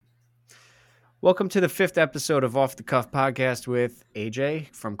Welcome to the fifth episode of Off the Cuff Podcast with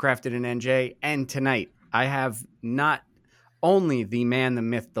AJ from Crafted in NJ. And tonight, I have not only the man, the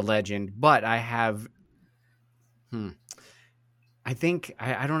myth, the legend, but I have, I think,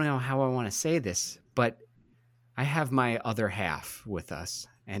 I don't know how I want to say this, but I have my other half with us.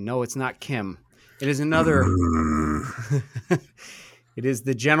 And no, it's not Kim. It is another, it is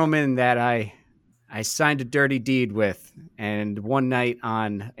the gentleman that I signed a dirty deed with. And one night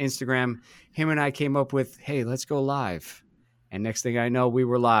on Instagram, him and I came up with, hey, let's go live. And next thing I know, we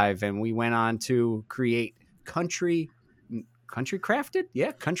were live and we went on to create country crafted.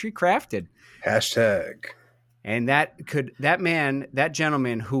 Yeah. Country crafted. Hashtag. And that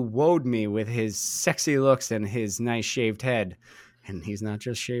gentleman who wooed me with his sexy looks and his nice shaved head, and he's not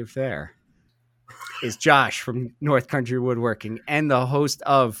just shaved there, is Josh from North Country Woodworking and the host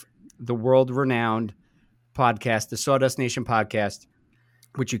of the world-renowned podcast, the Sawdust Nation podcast,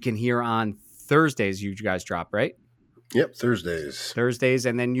 which you can hear on Thursdays. You guys drop, right? Yep, Thursdays.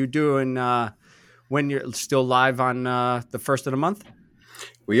 And then you're doing when you're still live on the first of the month?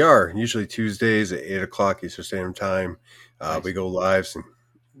 We are usually Tuesdays at 8 o'clock Eastern Standard Time. Nice. We go live and,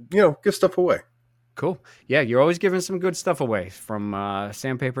 give stuff away. Cool. Yeah, you're always giving some good stuff away, from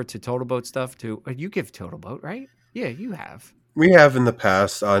sandpaper to total boat stuff to you give total boat, right? Yeah, you have. We have in the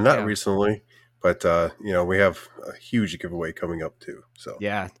past, not recently, but we have a huge giveaway coming up too. So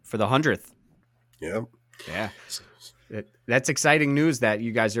yeah, for the 100th. Yeah. Yeah. That's exciting news that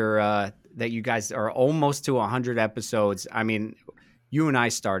you guys are almost to 100 episodes. I mean, you and I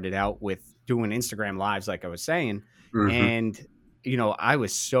started out with doing Instagram lives, like I was saying, and I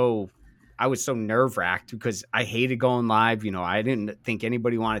was so nerve-wracked because I hated going live. I didn't think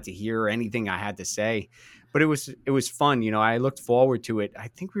anybody wanted to hear anything I had to say, but it was fun. I looked forward to it. I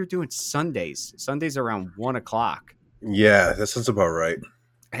think we were doing Sundays around 1 o'clock. Yeah, that sounds about right.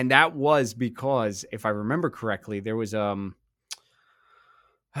 And that was because, if I remember correctly, there was a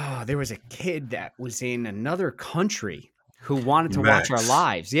kid that was in another country who wanted to watch our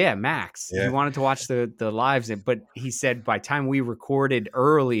lives. Yeah, Max. Yeah. He wanted to watch the lives, but he said by the time we recorded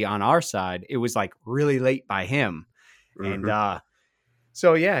early on our side, it was like really late by him. And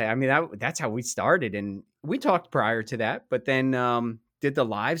so, yeah, I mean, that's how we started. And we talked prior to that, but then did the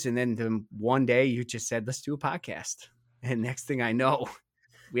lives. And then one day you just said, let's do a podcast. And next thing I know,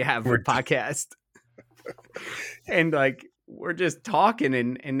 we have a podcast. And like, we're just talking.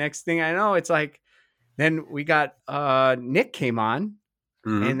 And next thing I know, it's like, then we got Nick came on,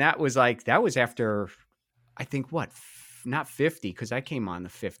 and that was after, I think, not 50, because I came on the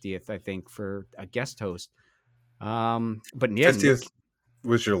 50th, I think, for a guest host. But yeah, 50th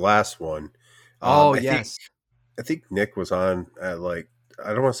was your last one. Yes. I think Nick was on at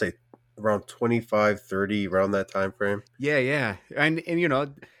I don't want to say around 25, 30, around that time frame. Yeah. And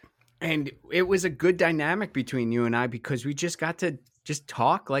and it was a good dynamic between you and I, because we just got to just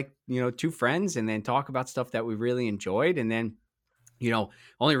talk like, two friends, and then talk about stuff that we really enjoyed. And then,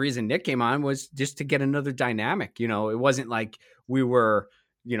 only reason Nick came on was just to get another dynamic. It wasn't like we were,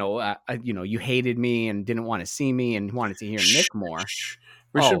 you hated me and didn't want to see me and wanted to hear Nick more.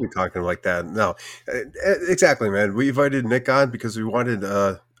 We shouldn't be talking like that. No, exactly, man. We invited Nick on because we wanted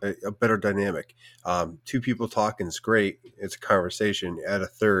a better dynamic. Two people talking is great. It's a conversation. Add a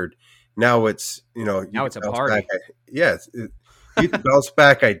third. Now it's, now it's a party. You can bounce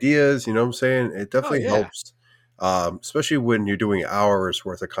back ideas, you know what I'm saying? It definitely helps, especially when you're doing hours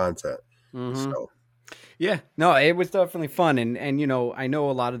worth of content. So, yeah, no, it was definitely fun. And I know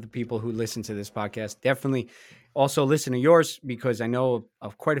a lot of the people who listen to this podcast definitely also listen to yours, because I know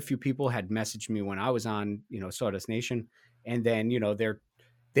of quite a few people had messaged me when I was on, Sawdust Nation. And then,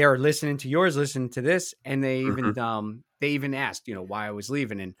 they're listening to yours, listening to this. And they even asked, why I was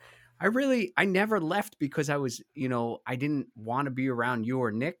leaving. And I never left because I was, I didn't want to be around you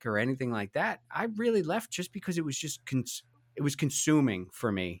or Nick or anything like that. I really left just because it was just, it was consuming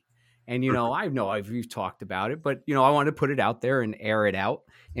for me. And, I know we've talked about it, but, I wanted to put it out there and air it out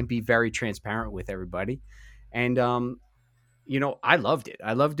and be very transparent with everybody. And, I loved it.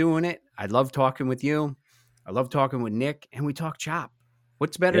 I love doing it. I love talking with you. I love talking with Nick, and we talk shop.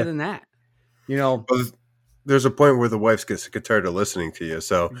 What's better than that? Well, there's a point where the wife gets tired of listening to you.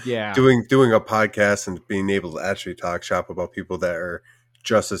 So yeah, doing a podcast and being able to actually talk shop about people that are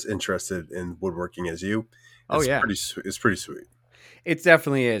just as interested in woodworking as you. It's pretty sweet. It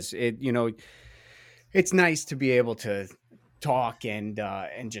definitely is. It's nice to be able to talk and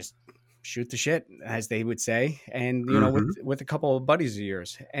just shoot the shit, as they would say. And, with a couple of buddies of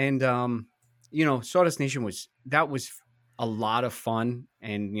yours. And, Sawdust Nation was a lot of fun.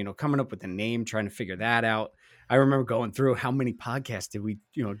 And, coming up with a name, trying to figure that out. I remember going through how many podcasts did we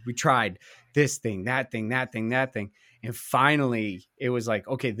tried this thing, that thing, that thing, that thing. And finally it was like,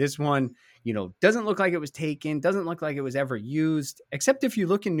 okay, this one, doesn't look like it was taken, doesn't look like it was ever used, except if you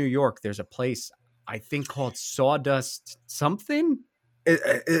look in New York, there's a place I think called Sawdust something.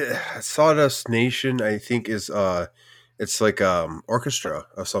 Sawdust Nation, I think is it's like orchestra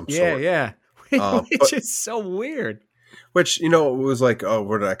of some sort. Yeah. Which is so weird. Which, it was like, oh,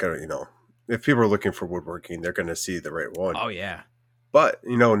 we're not gonna, if people are looking for woodworking, they're gonna see the right one. Oh yeah. But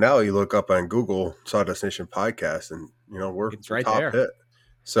now you look up on Google Sawdust Nation podcast, and we're right top there. hit.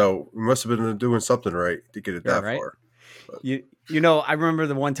 So we must have been doing something right to get it that right. far. But. I remember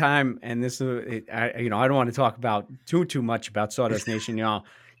the one time, and this is, I don't want to talk about too much about Sawdust Nation.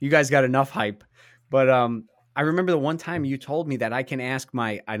 You guys got enough hype, but I remember the one time you told me that I can ask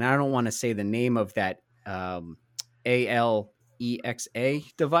and I don't want to say the name of that Alexa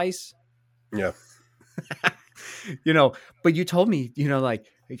device. Yeah. But you told me, like,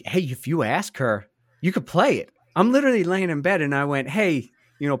 hey, if you ask her, you could play it. I'm literally laying in bed and I went, hey,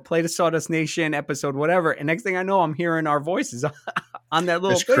 play the Sawdust Nation episode, whatever. And next thing I know, I'm hearing our voices on that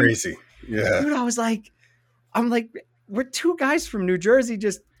little thing. Crazy. Yeah. Dude, I'm like, we're two guys from New Jersey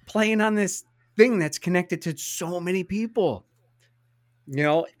just playing on this thing that's connected to so many people.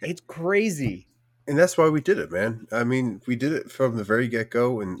 It's crazy. And that's why we did it, man. I mean, we did it from the very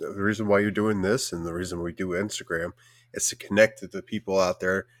get-go, and the reason why you're doing this and the reason we do Instagram is to connect to the people out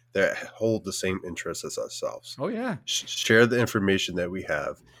there that hold the same interests as ourselves. Oh, yeah. Share the information that we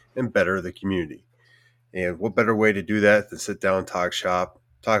have and better the community. And what better way to do that than sit down, talk shop,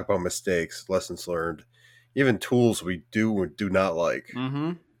 talk about mistakes, lessons learned, even tools we do and do not like.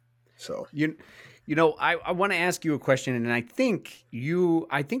 Mm-hmm. So I want to ask you a question, and I think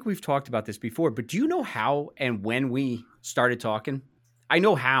we've talked about this before, but do you know how and when we started talking? I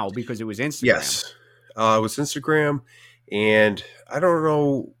know how because it was Instagram. Yes, it was Instagram, and I don't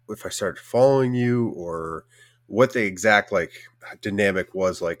know if I started following you or what the exact dynamic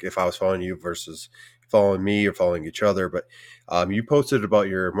was, like if I was following you versus following me or following each other. But you posted about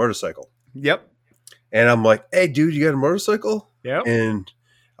your motorcycle. Yep. And I'm like, hey, dude, you got a motorcycle? Yep. And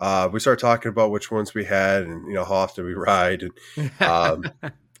we started talking about which ones we had and, how often we ride. And,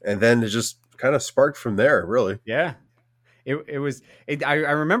 and then it just kind of sparked from there, really. Yeah. I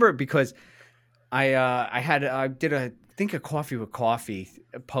remember it because I did a coffee with coffee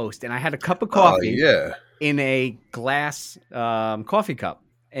post, and I had a cup of coffee in a glass coffee cup.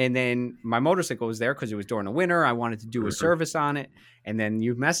 And then my motorcycle was there because it was during the winter. I wanted to do a service on it. And then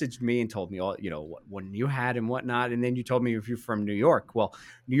you messaged me and told me all, when you had and whatnot. And then you told me if you're from New York. Well,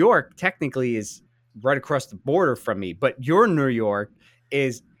 New York technically is right across the border from me, but your New York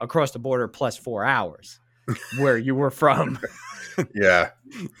is across the border plus 4 hours where you were from. Yeah.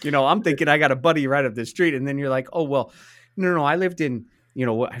 I'm thinking I got a buddy right up the street. And then you're like, oh, well, no, I lived in,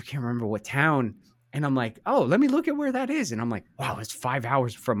 I can't remember what town. And I'm like, oh, let me look at where that is. And I'm like, wow, it's 5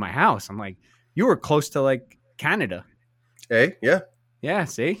 hours from my house. I'm like, you were close to like Canada. Hey, yeah. Yeah,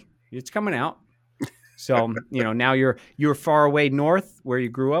 see? It's coming out. So, now you're far away north where you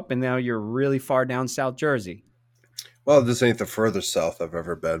grew up, and now you're really far down South Jersey. Well, this ain't the furthest south I've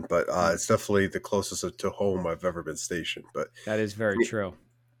ever been, but it's definitely the closest to home I've ever been stationed. But that is very true.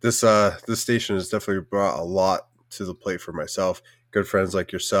 This station has definitely brought a lot to the plate for myself. Good friends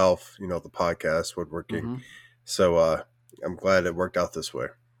like yourself, the podcast, woodworking. Mm-hmm. So I'm glad it worked out this way.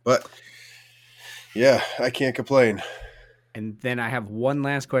 But yeah, I can't complain. And then I have one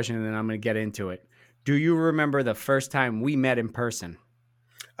last question, and then I'm going to get into it. Do you remember the first time we met in person?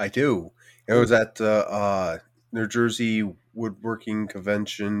 I do. It was at New Jersey Woodworking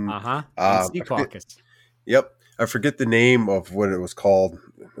Convention. Sea Caucus. Yep. I forget the name of what it was called.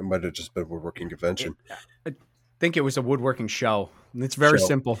 It might have just been Woodworking Convention. I think it was a woodworking show. It's very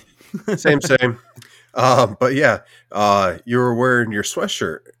simple. Same. But yeah, you were wearing your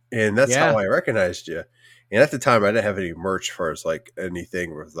sweatshirt, and that's how I recognized you. And at the time, I didn't have any merch as far as like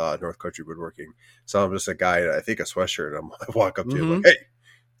anything with North Country Woodworking. So I'm just a guy, I think a sweatshirt. And I walk up to you like,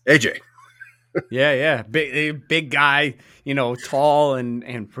 hey, AJ. Yeah. Big guy, tall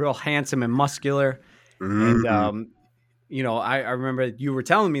and real handsome and muscular. Mm-hmm. And, I remember you were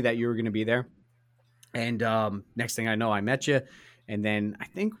telling me that you were going to be there. And next thing I know, I met you. And then I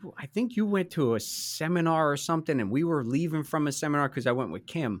think you went to a seminar or something, and we were leaving from a seminar because I went with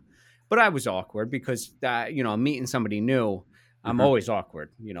Kim. But I was awkward because, I'm meeting somebody new. I'm always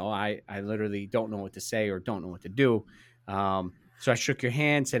awkward. I literally don't know what to say or don't know what to do. So I shook your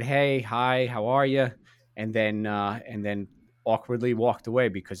hand, said, hey, hi, how are you? And then awkwardly walked away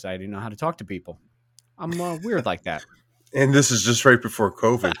because I didn't know how to talk to people. I'm weird like that. And this is just right before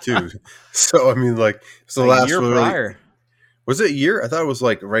COVID too. So I mean, like, it's the A last year really. prior. Was it a year? I thought it was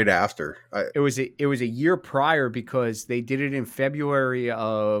like right after. It was a year prior because they did it in February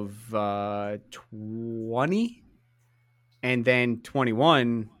of 20, and then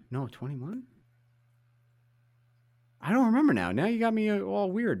 21. No, 21. I don't remember now. Now you got me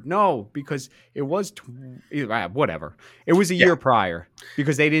all weird. No, because it was whatever. It was a Yeah. year prior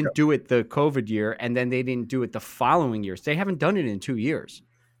because they didn't do it the COVID year, and then they didn't do it the following years. They haven't done it in 2 years.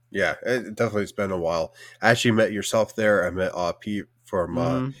 Yeah, it definitely has been a while. I actually met yourself there. I met Pete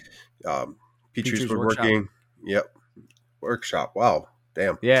from Petrie's Petrie's workshop. Woodworking. Yep, workshop. Wow,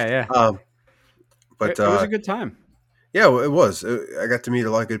 damn. Yeah, yeah. But It was a good time. yeah, it was. I got to meet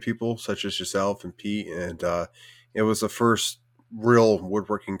a lot of good people, such as yourself and Pete, and it was the first real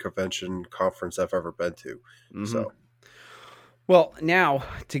woodworking convention conference I've ever been to. Mm-hmm. So, well, now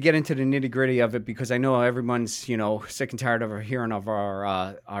to get into the nitty gritty of it, because I know everyone's sick and tired of hearing of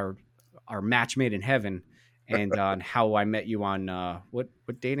our match made in heaven, and on how I met you on what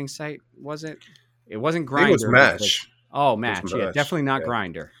dating site was it? It wasn't I think it was Grindr. Match. Match. Yeah, definitely not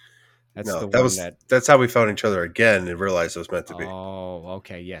Grindr. That's the one that's how we found each other again and realized it was meant to be. Oh,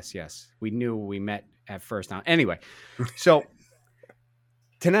 okay. Yes. We knew we met at first. Now, anyway, so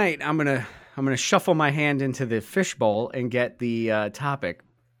tonight I'm gonna shuffle my hand into the fishbowl and get the topic.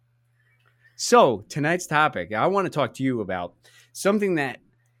 So tonight's topic, I want to talk to you about something that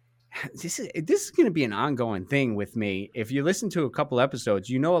this is going to be an ongoing thing with me. If you listen to a couple episodes,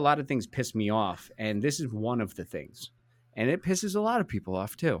 a lot of things piss me off, and this is one of the things, and it pisses a lot of people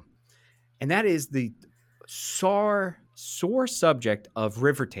off too. And that is the sore subject of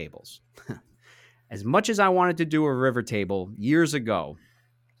river tables. As much as I wanted to do a river table years ago,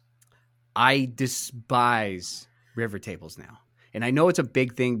 I despise river tables now. And I know it's a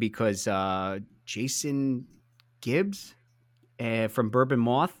big thing because Jason Gibbs from Bourbon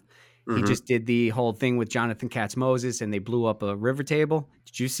Moth, he just did the whole thing with Jonathan Katz Moses, and they blew up a river table.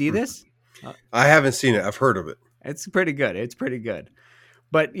 Did you see this? I haven't seen it. I've heard of it. It's pretty good.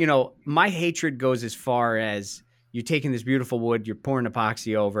 But, my hatred goes as far as you're taking this beautiful wood, you're pouring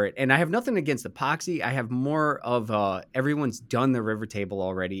epoxy over it. And I have nothing against epoxy. I have more of everyone's done the river table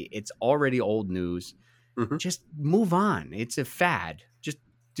already. It's already old news. Mm-hmm. Just move on. It's a fad. Just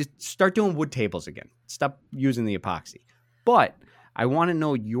start doing wood tables again. Stop using the epoxy. But I want to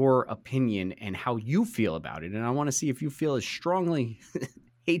know your opinion and how you feel about it. And I want to see if you feel as strongly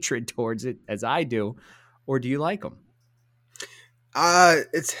hatred towards it as I do, or do you like them?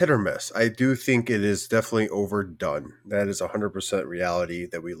 It's hit or miss. I do think it is definitely overdone. That is 100% reality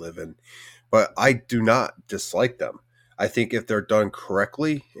that we live in. But I do not dislike them. I think if they're done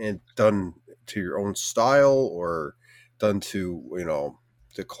correctly and done to your own style or done to,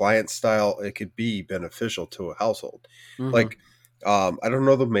 the client style, it could be beneficial to a household. Mm-hmm. Like, I don't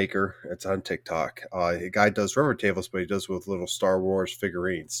know the maker. It's on TikTok. A guy does river tables, but he does with little Star Wars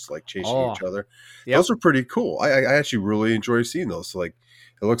figurines, like chasing each other. Yep. Those are pretty cool. I actually really enjoy seeing those. So, like,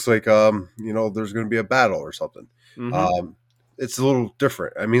 it looks like there's going to be a battle or something. Mm-hmm. It's a little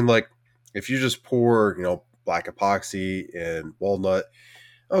different. I mean, like, if you just pour black epoxy and walnut,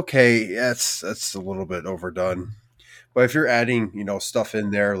 okay, that's a little bit overdone. But if you're adding stuff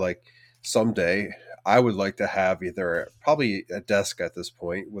in there, like someday I would like to have probably a desk at this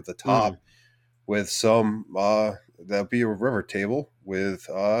point with a top with some that'll be a river table with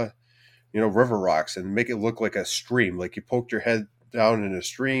river rocks and make it look like a stream, like you poked your head down in a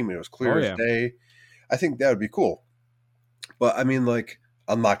stream and it was clear as day. I think that would be cool. But I mean, like,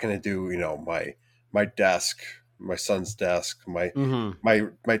 I'm not going to do my desk, my son's desk, my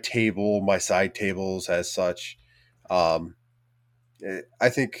table, my side tables as such. I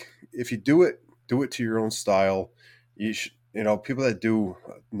think if you do it to your own style. You should, people that do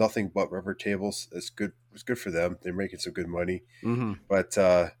nothing but river tables, it's good. It's good for them. They're making some good money. Mm-hmm. But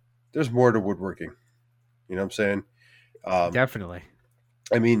there's more to woodworking. You know what I'm saying? Definitely.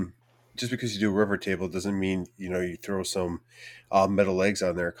 I mean, just because you do a river table doesn't mean you throw some metal legs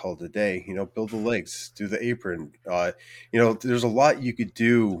on there, call it a day. Build the legs, do the apron. There's a lot you could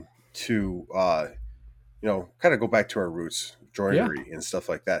do to kind of go back to our roots, joinery and stuff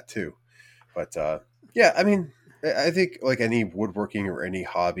like that too. But yeah, I mean, I think like any woodworking or any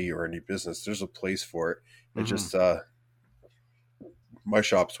hobby or any business, there's a place for it. It's just my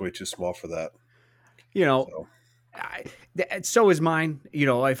shop's way too small for that. So is mine.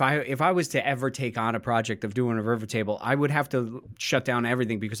 If I was to ever take on a project of doing a river table, I would have to shut down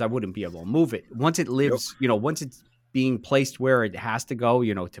everything because I wouldn't be able to move it. Once it lives, once it's being placed where it has to go,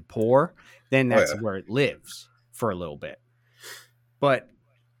 to pour, then that's where it lives for a little bit. But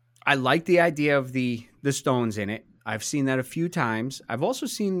I like the idea of the stones in it. I've seen that a few times. I've also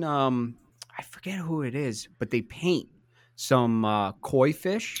seen I forget who it is, but they paint some koi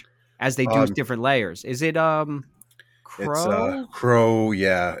fish as they do Um, different layers. Is it it's crow? Crow.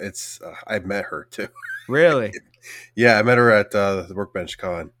 Yeah, it's I met her too. Really? Yeah, I met her at the Workbench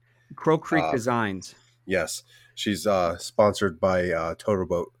Con. Crow Creek Uh, Designs. yes, she's sponsored by Total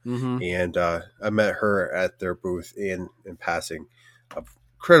Boat, Mm-hmm. and I met her at their booth in passing.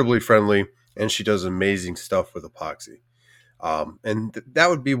 Incredibly friendly, and she does amazing stuff with epoxy. And that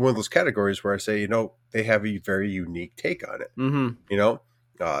would be one of those categories where I say, they have a very unique take on it. Mm-hmm. You know,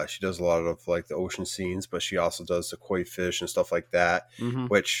 she does a lot of like the ocean scenes, but she also does the koi fish and stuff like that. Mm-hmm.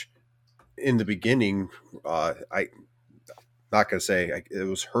 Which, in the beginning, I not gonna say it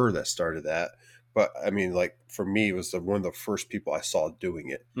was her that started that, but I mean, like for me, it was one of the first people I saw doing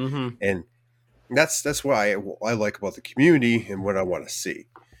it, Mm-hmm. and that's why I like about the community and what I want to see.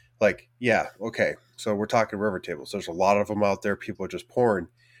 Like, yeah, okay, so we're talking river tables. There's a lot of them out there. People are just pouring,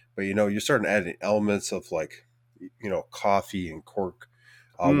 but you're starting adding elements of like, coffee and cork,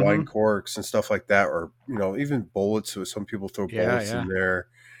 Mm-hmm. wine corks and stuff like that, or even bullets. So some people throw Yeah, bullets yeah. in there,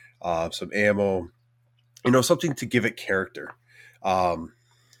 some ammo, something to give it character. Um,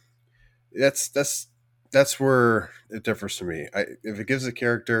 that's where it differs to me. If it gives a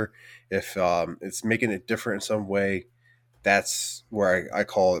character, if it's making it different in some way, that's where I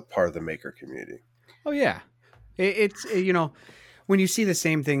call it part of the maker community. Oh yeah. It's when you see the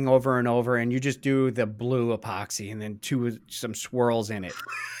same thing over and over, and you just do the blue epoxy and then some swirls in it,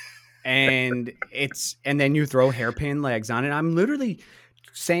 and then you throw hairpin legs on it. I'm literally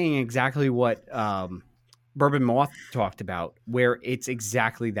saying exactly what Bourbon Moth talked about, where it's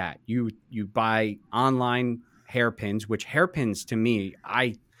exactly that. You buy online hairpins, which hairpins to me,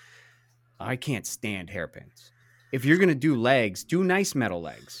 I can't stand hairpins. If you're gonna do legs, do nice metal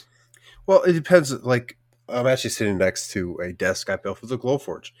legs. Well, it depends. Like, I'm actually sitting next to a desk I built with a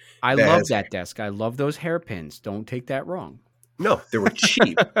Glowforge I that love has that desk. I love those hairpins. Don't take that wrong. no, they were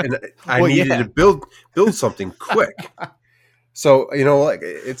cheap, and I Well, needed to yeah. build something quick. So like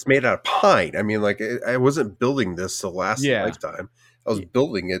it's made out of pine. I mean, like I wasn't building this to last a Yeah. lifetime. I was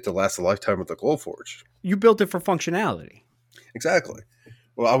building it to last a lifetime with the Glowforge. You built it for functionality. Exactly.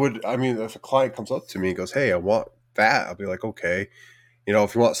 Well, I mean, if a client comes up to me and goes, "Hey, I want that," I'll be like, "Okay."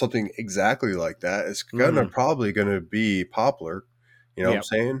 If you want something exactly like that, it's Mhm. probably gonna be poplar. You know what I'm Yep.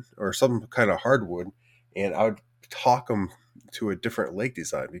 saying, or some kind of hardwood, and I would talk them to a different lake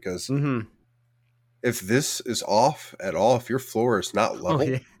design because Mhm. if this is off at all, if your floor is not Oh, level,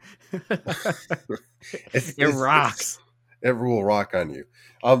 yeah. it's, It rocks. it will rock on you.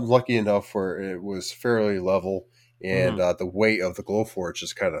 I'm lucky enough where it was fairly level, and Mhm. the weight of the Glowforge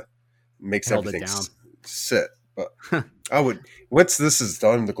just kind of makes Held it everything down. sit. But I would once this is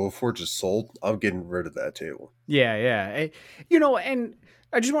done, the Glowforge is sold. I'm getting rid of that table. Yeah, yeah. And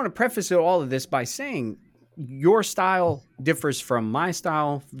I just want to preface all of this by saying your style differs from my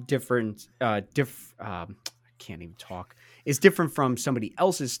style. I can't even talk. Is different from somebody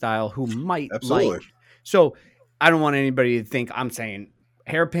else's style who might like. Absolutely. So I don't want anybody to think I'm saying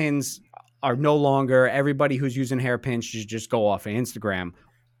hairpins are no longer. Everybody who's using hairpins should just go off of Instagram.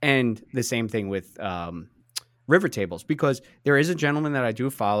 And the same thing with river tables, because there is a gentleman that I do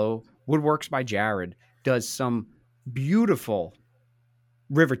follow, Woodworks by Jared, does some beautiful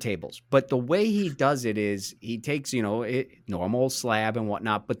river tables. But the way he does it is he takes, normal slab and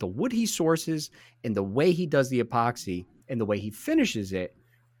whatnot, but the wood he sources and the way he does the epoxy and the way he finishes it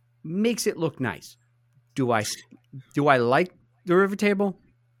makes it look nice. Do I like the river table?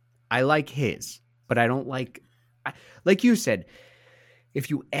 I like his, but I don't like you said, if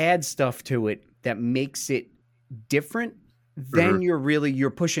you add stuff to it that makes it different, Hmm. then you're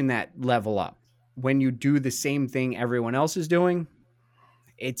pushing that level up. When you do the same thing everyone else is doing,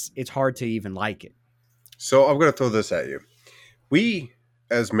 it's hard to even like it. So I'm going to throw this at you. We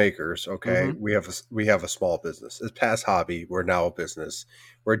as makers, okay, Mm-hmm. we have a small business. It's past hobby. We're now a business.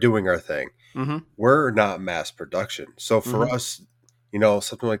 We're doing our thing. Mm-hmm. We're not mass production. So for Mm-hmm. us,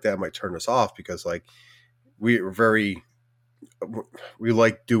 something like that might turn us off because like we're very we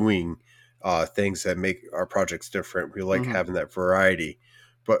like doing things that make our projects different. We like Mm-hmm. having that variety.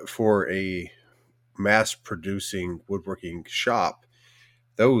 But for a mass producing woodworking shop,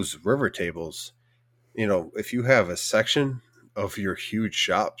 those river tables, if you have a section of your huge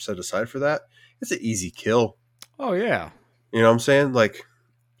shop set aside for that, it's an easy kill. Oh yeah. You know what I'm saying? Like,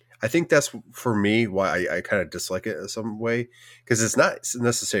 I think that's for me why I kind of dislike it in some way because it's not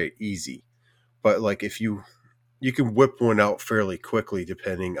necessarily easy, but like if you can whip one out fairly quickly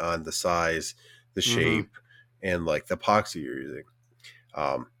depending on the size, the Mm-hmm. shape, and like the epoxy you're using.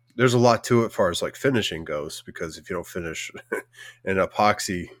 there's a lot to it as far as like finishing goes, because if you don't finish an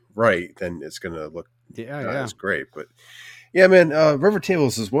epoxy right, then it's going to look not Yeah. as great. But yeah, man, river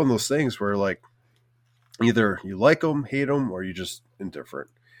tables is one of those things where like either you like them, hate them, or you just indifferent.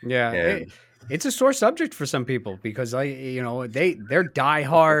 Yeah, And it's a sore subject for some people because they're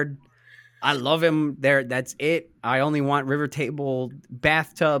diehard. I love him. That's it. I only want river table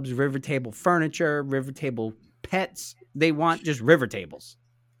bathtubs, river table furniture, river table pets. They want just river tables.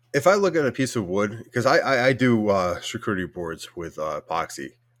 if I look at a piece of wood, because I do charcuterie boards with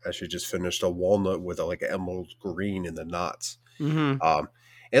epoxy. I actually just finished a walnut with like an emerald green in the knots. Mm-hmm. Um,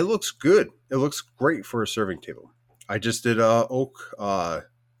 it looks good. It looks great for a serving table. I just did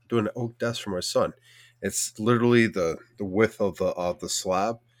doing an oak desk for my son. It's literally the width of the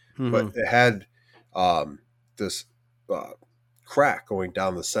slab, but Mm-hmm. it had this uh, crack going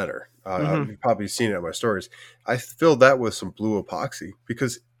down the center. Mm-hmm. You've probably seen it in my stories. I filled that with some blue epoxy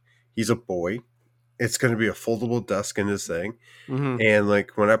because he's a boy. It's going to be a foldable desk in his thing, Mm-hmm. and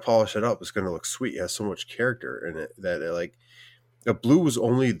like when I polish it up, it's going to look sweet. It has so much character in it that like the blue was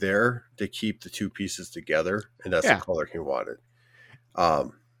only there to keep the two pieces together, and that's the Yeah. color he wanted.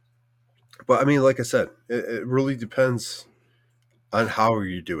 Um, but I mean, like I said, it really depends on how are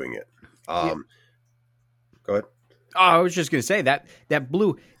you doing it. Yeah. Go ahead. Oh, I was just gonna say that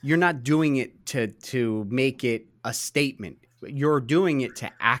blue. You're not doing it to make it a statement. You're doing it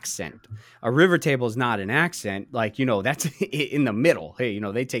to accent. A river table is not an accent. Like that's in the middle. Hey,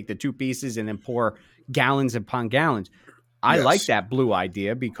 they take the two pieces and then pour gallons upon gallons. I like Yes, that blue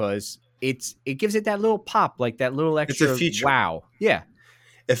idea because it gives it that little pop, like that little it's a extra feature. wow. Yeah.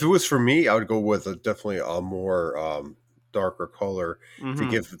 If it was for me, I would go with definitely a more darker color to Mm-hmm.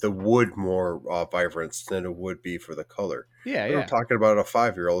 give the wood more vibrance than it would be for the color. Yeah. But I'm Yeah. talking about a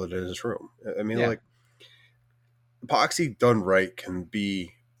 5-year-old in his room. I mean, Yeah. like epoxy done right can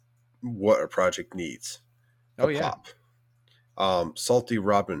be what a project needs. Oh The yeah. pop. Salty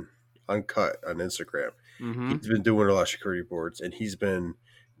Robin Uncut on Instagram. Mm-hmm. He's been doing a lot of security boards, and he's been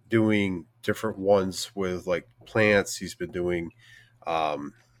doing different ones with like plants. He's been doing,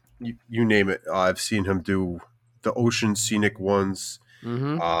 you name it. I've seen him do the ocean scenic ones,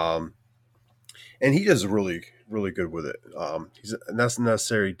 Mm-hmm. um, and he does really really good with it. He's not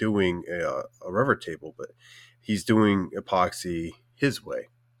necessarily doing a river table, but he's doing epoxy his way.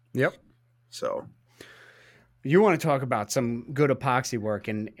 Yep. So You want to talk about some good epoxy work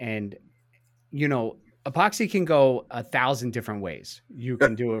and epoxy can go 1,000 different ways. You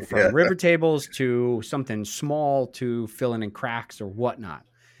can do it yeah. from river tables to something small to filling in cracks or whatnot.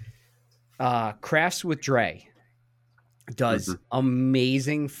 Crafts with Dre does Hmm.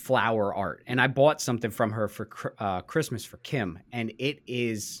 amazing flower art, and I bought something from her for Christmas for Kim, and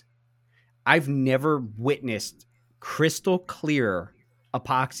I've never witnessed crystal clear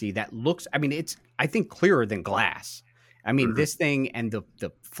epoxy that looks. I mean, it's I think clearer than glass. I mean, Hmm. this thing and the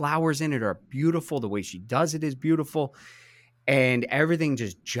flowers in it are beautiful. The way she does it is beautiful, and everything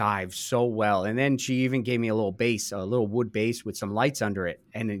just jives so well. And then she even gave me a little base, a little wood base with some lights under it,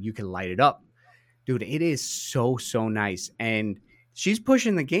 and then you can light it up. Dude, it is so nice. And she's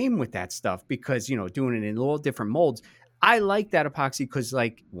pushing the game with that stuff because, doing it in little different molds. I like that epoxy because,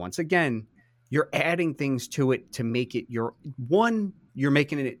 like, once again, you're adding things to it to make it you're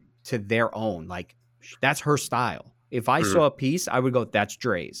making it to their own. Like, that's her style. If I Hmm. saw a piece, I would go, that's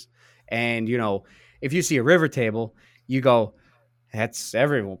Dre's. And, if you see a river table, you go, that's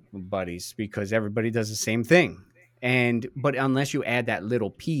everybody's because everybody does the same thing. But unless you add that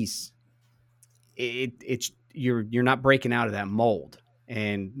little piece, it's you're not breaking out of that mold,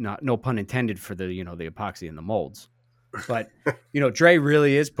 and not no pun intended for the epoxy in the molds. But Dre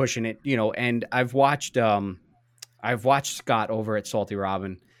really is pushing it, and I've watched Scott over at Salty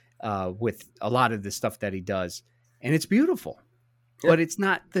Robin with a lot of the stuff that he does, and it's beautiful. Yeah. But it's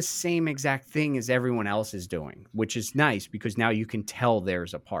not the same exact thing as everyone else is doing, which is nice because now you can tell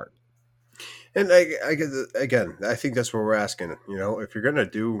theirs apart. And again, I think that's what we're asking. If you're gonna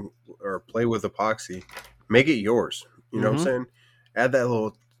do or play with epoxy, make it yours. You know what I'm Mm-hmm. saying? Add that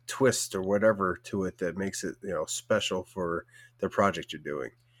little twist or whatever to it that makes it special for the project you're doing.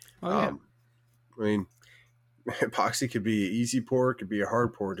 Oh yeah. Um, I mean, epoxy could be an easy pour, it could be a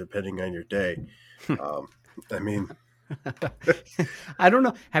hard pour depending on your day. Um, I mean, I don't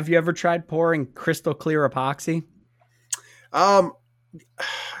know. Have you ever tried pouring crystal clear epoxy? um,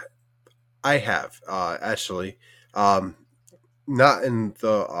 I have actually. Um, Not in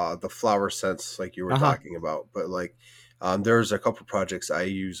the flower sense like you were Uh huh. talking about, but like there's a couple projects I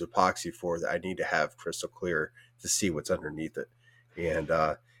use epoxy for that I need to have crystal clear to see what's underneath it, and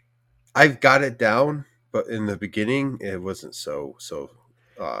I've got it down, but in the beginning it wasn't so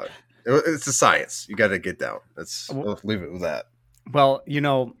It's a science. You got to get down. W- Let's leave it with that. Well,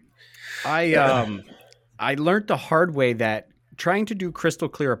 I learned the hard way that trying to do crystal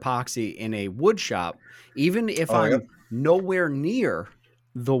clear epoxy in a wood shop, even if Oh, I'm yep. nowhere near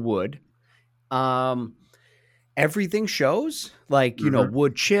the wood, um, everything shows. Like, Mm-hmm.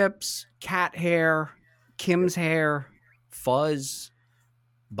 wood chips, cat hair, Kim's hair, fuzz,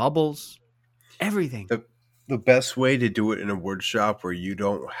 bubbles, everything. The best way to do it in a wood shop where you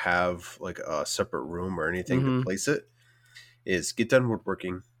don't have like a separate room or anything to Mm-hmm. place it is get done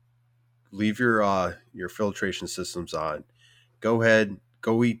woodworking, leave your filtration systems on, go ahead,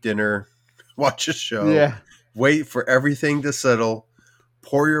 go eat dinner, watch a show, Yeah. wait for everything to settle,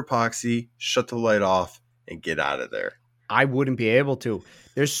 pour your epoxy, shut the light off, and get out of there. I wouldn't be able to.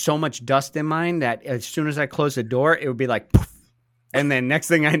 There's so much dust in mine that as soon as I close the door, it would be like poof. And then next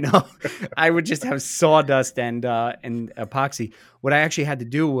thing I know, I would just have sawdust and epoxy. What I actually had to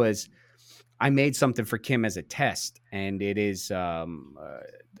do was I made something for Kim as a test, and it is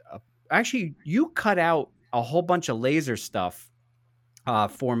actually you cut out a whole bunch of laser stuff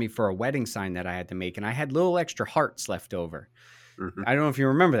for me for a wedding sign that I had to make, and I had little extra hearts left over. Mm-hmm. I don't know if you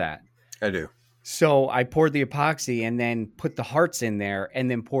remember that. I do. So I poured the epoxy and then put the hearts in there,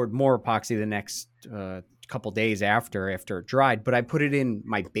 and then poured more epoxy the next couple days after it dried. But I put it in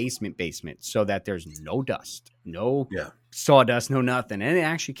my basement so that there's no dust, no sawdust, no nothing, and it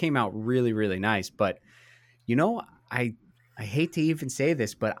actually came out really, really nice. But I hate to even say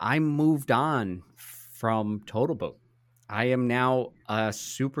this, but I moved on from Total Boat. I am now a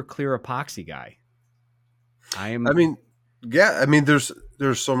super clear epoxy guy.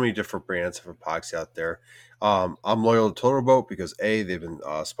 There's so many different brands of epoxy out there. I'm loyal to Total Boat because they've been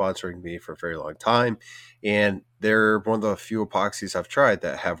sponsoring me for a very long time, and they're one of the few epoxies I've tried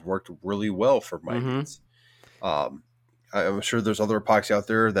that have worked really well for my needs. I'm sure there's other epoxy out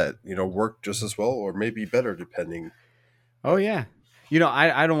there that work just as well or maybe better depending. Oh yeah,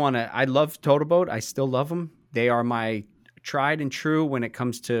 I don't want to. I love Total Boat. I still love them. They are my tried and true when it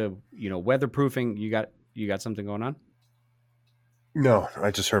comes to weatherproofing. You got something going on? No,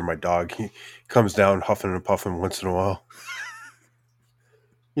 I just heard my dog. He comes down huffing and puffing once in a while.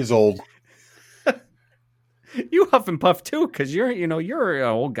 He's old. You huff and puff too, because you're an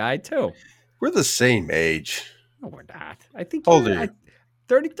old guy too. We're the same age. No, we're not. I think How old are you?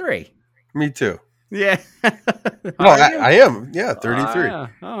 33. Me too. Yeah. No, I am. Yeah, 33.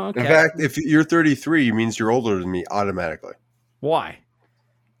 Oh, okay. In fact, if you're 33, it means you're older than me automatically. Why?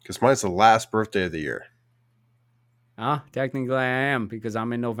 Because mine's the last birthday of the year. Technically I am because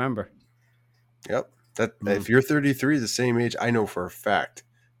I'm in November. Yep. If you're 33, the same age, I know for a fact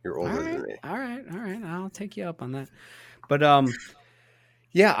you're older than me. All right. I'll take you up on that. But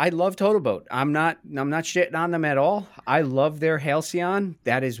yeah, I love Total Boat. I'm not shitting on them at all. I love their Halcyon.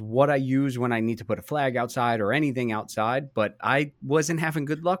 That is what I use when I need to put a flag outside or anything outside. But I wasn't having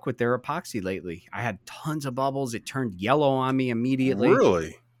good luck with their epoxy lately. I had tons of bubbles. It turned yellow on me immediately.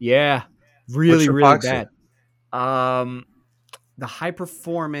 Really? Yeah. Really, really epoxy? bad. The high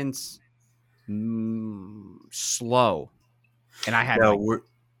performance slow. And I had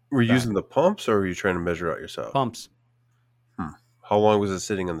were you using the pumps or were you trying to measure out yourself? Pumps. How long was it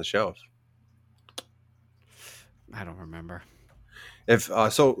sitting on the shelf? I don't remember. If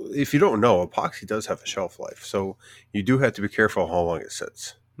you don't know, epoxy does have a shelf life, so you do have to be careful how long it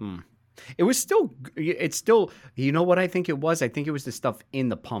sits. It's still, you know what I think it was? I think it was the stuff in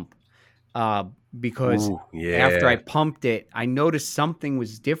the pump. Because after I pumped it, I noticed something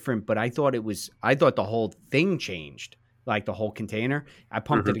was different, but I thought the whole thing changed, like the whole container. I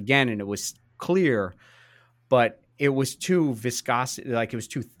pumped it again and it was clear, but it was too viscous, like it was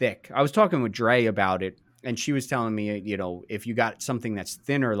too thick. I was talking with Dre about it, and she was telling me, if you got something that's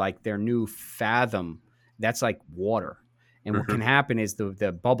thinner, like their new Fathom, that's like water. And what can happen is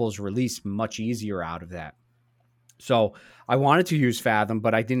the bubbles release much easier out of that. So I wanted to use Fathom,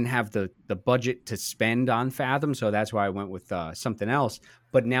 but I didn't have the budget to spend on Fathom. So that's why I went with something else.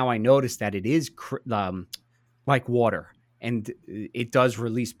 But now I noticed that it is like water, and it does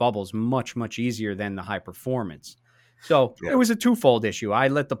release bubbles much, much easier than the high performance. So it was a twofold issue. I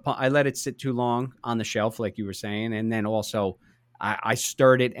let it sit too long on the shelf, like you were saying. And then also I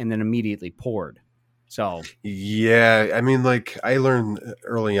stirred it and then immediately poured. So yeah, I learned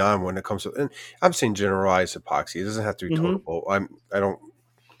early on when it comes to, and I'm saying generalized epoxy. It doesn't have to be Total Boat. I don't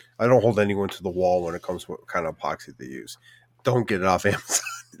hold anyone to the wall when it comes to what kind of epoxy they use. Don't get it off Amazon.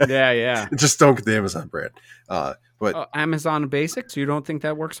 Yeah. Just don't get the Amazon brand. But Amazon Basics, you don't think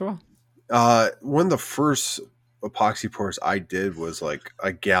that works well? One of the first epoxy pours I did was like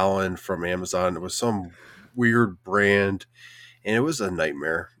a gallon from Amazon. It was some weird brand. and it was a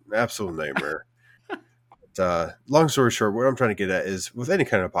nightmare, absolute nightmare. Long story short, what I'm trying to get at is with any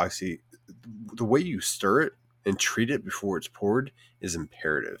kind of epoxy, the way you stir it and treat it before it's poured is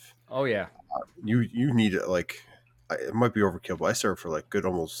imperative. Oh yeah. You need it like it might be overkill, but I stir it for like good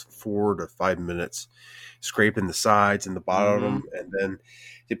almost 4 to 5 minutes, scraping the sides and the bottom, and then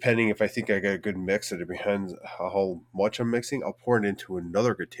depending if I think I got a good mix, and it depends how much I'm mixing, I'll pour it into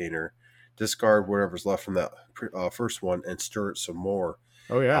another container, discard whatever's left from that first one, and stir it some more.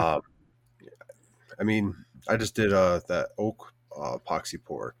 Oh yeah. Um, I mean, I just did that oak epoxy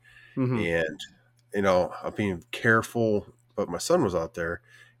pour, and I'm being careful, but my son was out there,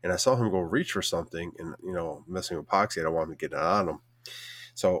 and I saw him go reach for something, and messing with epoxy, I don't want him to get it on him.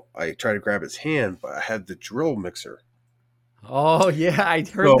 So I tried to grab his hand, but I had the drill mixer. Oh yeah, I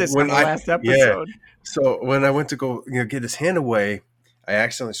heard this on the last episode. Yeah. So when I went to go get his hand away, I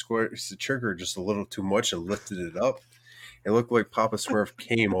accidentally squished the trigger just a little too much and lifted it up. It looked like Papa Smurf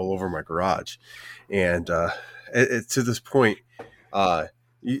came all over my garage. And to this point,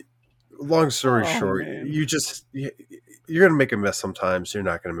 long story short, man. you're going to make a mess sometimes. You're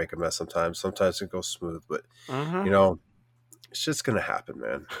not going to make a mess sometimes. Sometimes it goes smooth, but it's just going to happen,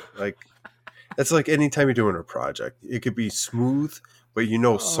 man. Like, it's like anytime you're doing a project, it could be smooth, but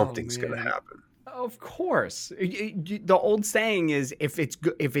something's going to happen. Of course. The old saying is if it's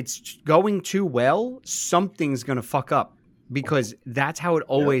going too well, something's going to fuck up, because that's how it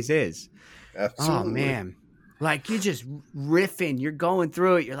always is. Absolutely. Oh man. Like you're just riffing, you're going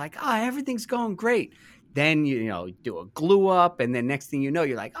through it. You're like, oh, everything's going great. Then, do a glue up. And then next thing you know,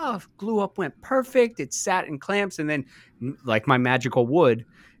 you're like, oh, glue up went perfect. It sat in clamps. And then like my magical wood,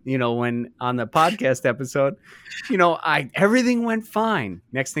 when on the podcast episode, everything went fine.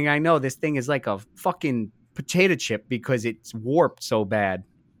 Next thing I know, this thing is like a fucking potato chip because it's warped so bad.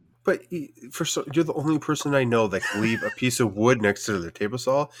 But you're the only person I know that can leave a piece of wood next to their table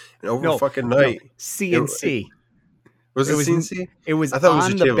saw and fucking night. No, CNC. Was it CNC? It was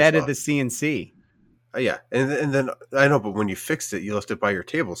on the bed of the CNC. Yeah, and then I know, but when you fixed it, you left it by your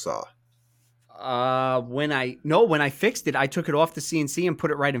table saw. When I fixed it, I took it off the CNC and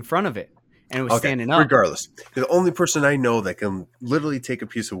put it right in front of it, and it was standing up. Regardless, you're the only person I know that can literally take a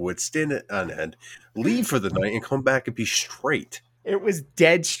piece of wood, stand it on end, leave for the night, and come back and be straight. It was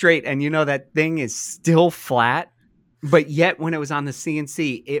dead straight, and that thing is still flat, but yet when it was on the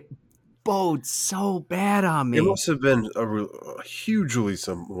CNC, it bowed so bad on me. It must have been a huge release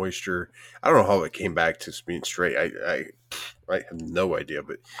of moisture. I don't know how it came back to being straight. I have no idea,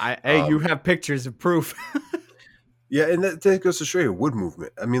 but you have pictures of proof. Yeah, and that goes to show you wood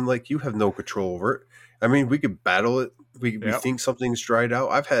movement. I mean, like, you have no control over it. I mean, we could battle it. We think something's dried out.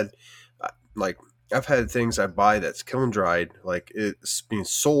 I've had things I buy that's kiln dried, like it's being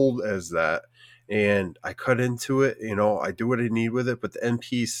sold as that, and I cut into it. I do what I need with it, but the end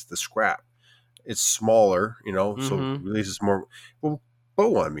piece, the scrap, it's smaller. So it releases more. Well,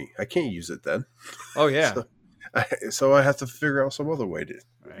 bow on me. I can't use it then. Oh yeah. So I have to figure out some other way to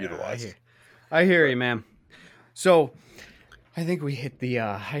utilize it. I hear you, man. So I think we hit the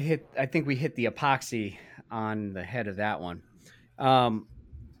I think we hit the epoxy on the head of that one.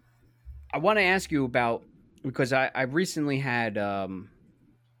 I want to ask you about, because I recently had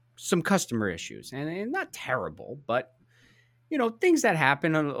some customer issues, and not terrible, but things that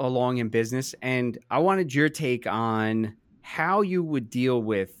happen along in business. And I wanted your take on how you would deal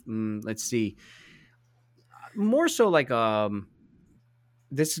with, let's see, more so like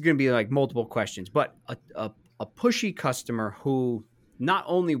this is going to be like multiple questions, but a pushy customer who not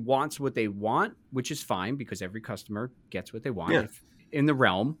only wants what they want, which is fine because every customer gets what they want in the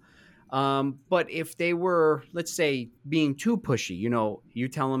realm. But if they were, let's say, being too pushy, you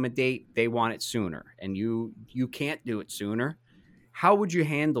tell them a date, they want it sooner, and you can't do it sooner. How would you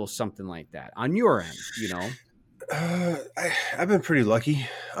handle something like that on your end? I've been pretty lucky.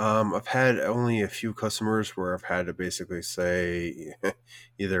 I've had only a few customers where I've had to basically say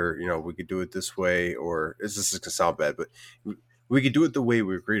either, we could do it this way, or this is going to sound bad, but we could do it the way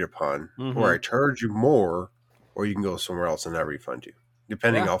we agreed upon, or I charge you more, or you can go somewhere else and I refund you,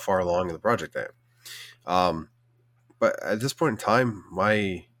 depending how far along in the project I am. But at this point in time,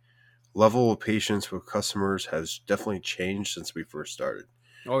 my level of patience with customers has definitely changed since we first started.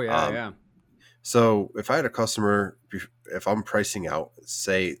 Oh yeah, yeah. So if I had a customer, if I'm pricing out,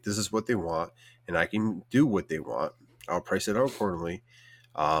 say this is what they want, and I can do what they want, I'll price it out accordingly.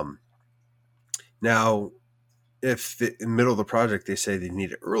 Now, if in the middle of the project they say they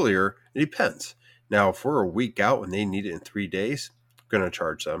need it earlier, it depends. Now, if we're a week out and they need it in 3 days, I'm going to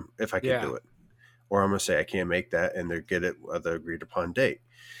charge them if I can do it. Or I'm going to say I can't make that, and they get it at the agreed upon date.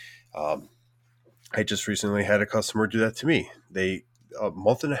 I just recently had a customer do that to me. They a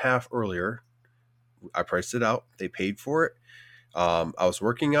month and a half earlier, I priced it out. They paid for it. I was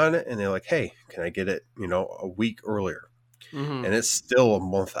working on it, and they're like, "Hey, can I get it? A week earlier?" Mm-hmm. And it's still a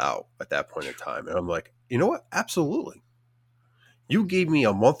month out at that point in time. And I'm like, you know what? Absolutely. You gave me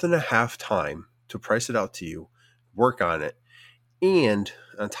a month and a half time to price it out to you, work on it, and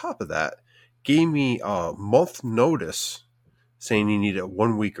on top of that, gave me a month notice saying you need it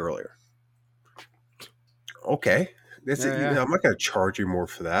 1 week earlier. Okay, Yeah. I'm not going to charge you more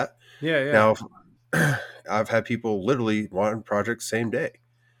for that. Yeah. Now, I've had people literally want projects same day,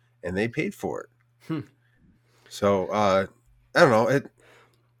 and they paid for it. Hmm. So I don't know. It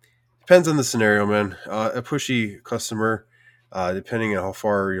depends on the scenario, man. A pushy customer, depending on how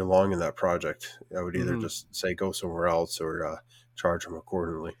far you're along in that project, I would either Mm-hmm. just say go somewhere else or charge them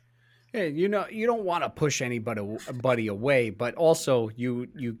accordingly. Hey, you don't want to push anybody away, but also you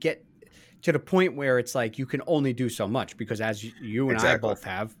get to the point where it's like you can only do so much because as you and I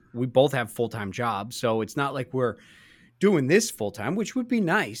Exactly. we both have full-time jobs. So it's not like we're doing this full-time, which would be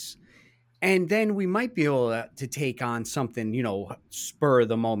nice. And then we might be able to take on something, spur of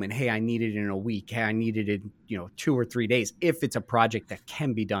the moment. Hey, I need it in a week. Hey, I need it in, 2 or 3 days if it's a project that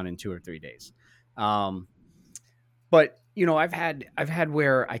can be done in 2 or 3 days. Um, but I've had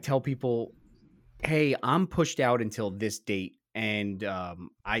where I tell people, hey, I'm pushed out until this date, and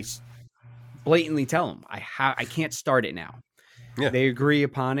blatantly tell them I can't start it now. Yeah. They agree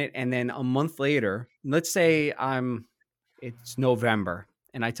upon it, and then a month later, let's say it's November,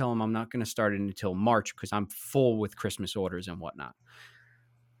 and I tell them I'm not going to start it until March because I'm full with Christmas orders and whatnot.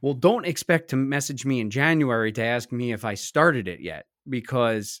 Well, don't expect to message me in January to ask me if I started it yet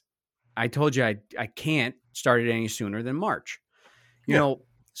because I told you I can't start it any sooner than March. you Yeah. know,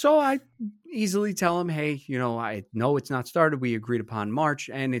 so I easily tell him, hey, I know it's not started. We agreed upon March.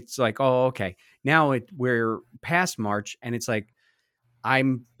 And it's like, oh, okay. Now we're past March. And it's like,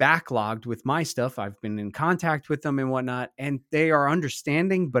 I'm backlogged with my stuff. I've been in contact with them and whatnot. And they are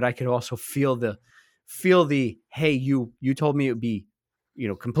understanding, but I could also feel the, hey, you told me it would be,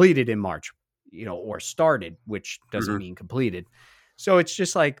 completed in March, or started, which doesn't Hmm. mean completed. So it's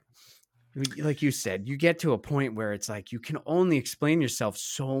just like you said, you get to a point where it's like you can only explain yourself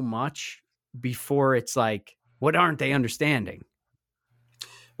so much before it's like, what aren't they understanding?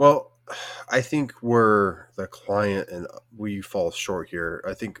 Well, I think where the client and we fall short here,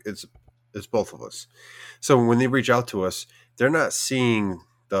 I think it's both of us. So when they reach out to us, they're not seeing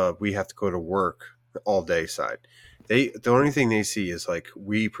the we have to go to work all day side. The only thing they see is like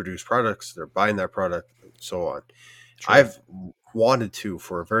we produce products, they're buying that product, and so on. True. I've wanted to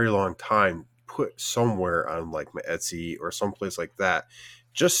for a very long time put somewhere on like my Etsy or someplace like that,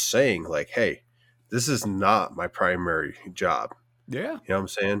 just saying like, hey, this is not my primary job. Yeah. You know what I'm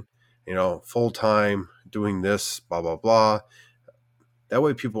saying? Full time doing this, blah blah blah. That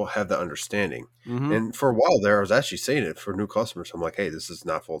way people have that understanding. Mm-hmm. And for a while there, I was actually saying it for new customers. I'm like, hey, this is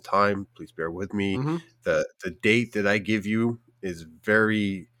not full time. Please bear with me. Mm-hmm. The date that I give you is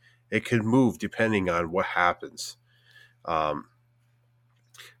very it could move depending on what happens. Um,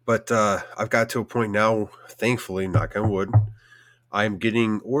 but I've got to a point now, thankfully, knock on wood, I'm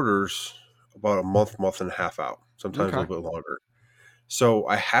getting orders about a month and a half out, sometimes a Okay. little bit longer. So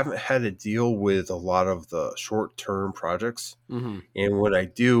I haven't had to deal with a lot of the short term projects. Mm-hmm. And when I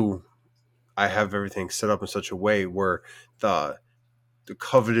do, I have everything set up in such a way where the the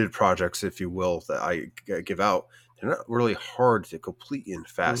coveted projects, if you will, that I give out, they're not really hard to complete in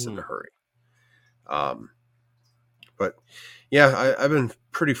fast in Mm-hmm. a hurry. Um, but yeah, I've been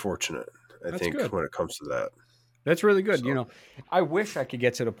pretty fortunate, I That's think, good. when it comes to that. That's really good. So I wish I could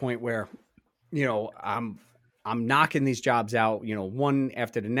get to the point where, I'm knocking these jobs out, one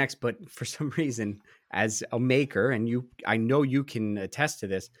after the next, but for some reason, as a maker, and I know you can attest to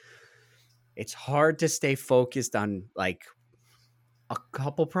this, it's hard to stay focused on like a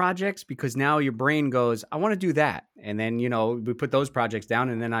couple projects because now your brain goes, I want to do that. And then, we put those projects down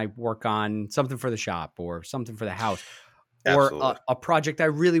and then I work on something for the shop or something for the house or absolutely. a project I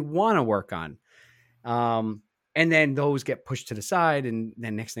really want to work on. And then those get pushed to the side. And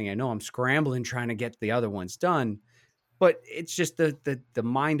then next thing I know, I'm scrambling trying to get the other ones done. But it's just the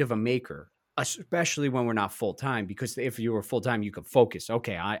mind of a maker, especially when we're not full time. Because if you were full time, you could focus.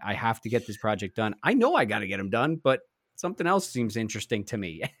 Okay, I have to get this project done. I know I got to get them done, but something else seems interesting to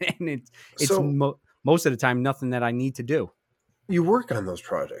me, and So most of the time nothing that I need to do. you work on those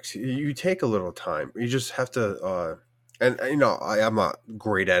projects. You take a little time. You just have to, and I'm not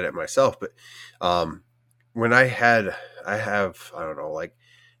great at it myself, but um, when I have, I don't know, like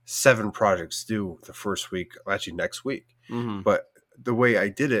 7 projects due the first week, actually next week. Mm-hmm. But the way I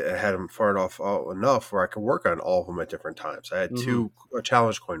did it, I had them far enough where I could work on all of them at different times. I had two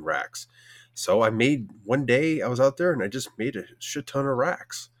challenge coin racks. So I made one day I was out there and I just made a shit ton of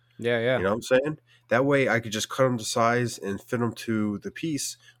racks. Yeah. You know what I'm saying? That way I could just cut them to size and fit them to the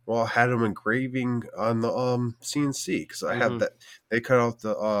piece while I had them engraving on the CNC, because I have that. They cut out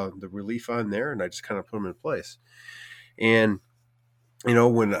the relief on there and I just kind of put them in place. And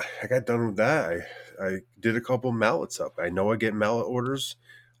when I got done with that, I did a couple mallets up. I know I get mallet orders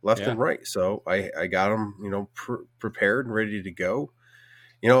left and right, so I got them prepared and ready to go.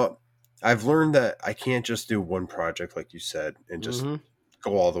 I've learned that I can't just do one project like you said and just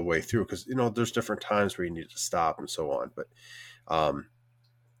go all the way through, because there's different times where you need to stop and so on. But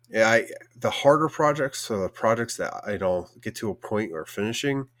the harder projects, so the projects that I don't get to a point or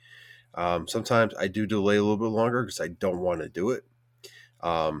finishing, sometimes I do delay a little bit longer because I don't want to do it.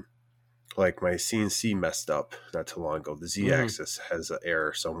 Like my CNC messed up not too long ago. The Z-axis has an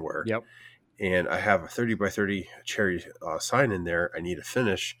error somewhere. Yep. And I have a 30 by 30 cherry sign in there. I need to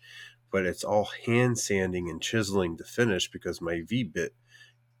finish, but it's all hand sanding and chiseling to finish because my V-bit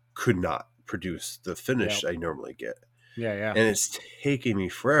could not produce the finish I normally get. Yeah. And it's taking me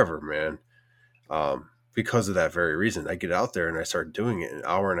forever, man. Because of that very reason. I get out there and I start doing it an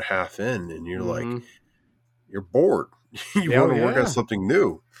hour and a half in, and you're like, you're bored. You want to work on something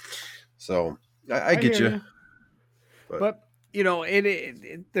new. So I get you. But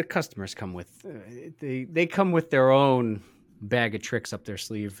the customers come with they come with their own bag of tricks up their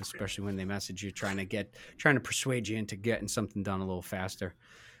sleeve, especially when they message you trying to persuade you into getting something done a little faster.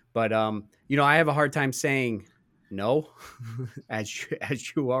 But I have a hard time saying no, as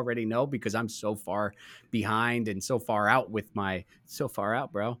you already know, because I'm so far behind and so far out,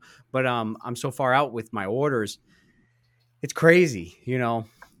 bro. But I'm so far out with my orders. It's crazy,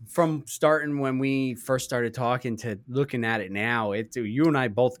 from starting when we first started talking to looking at it now. You and I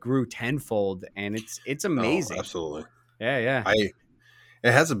both grew tenfold, and it's amazing. Oh, absolutely. Yeah. It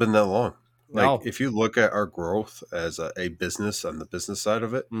hasn't been that long. Like if you look at our growth as a business on the business side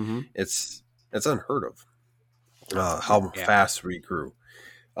of it, it's unheard of. How fast we grew,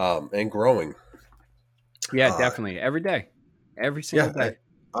 and growing. Yeah, definitely. Every day, every single day.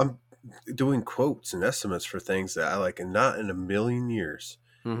 I'm doing quotes and estimates for things that I like, and not in a million years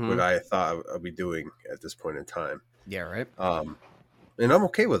would I thought I'd be doing at this point in time. Yeah, right. And I'm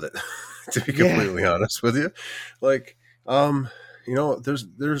okay with it, to be completely honest with you. Like,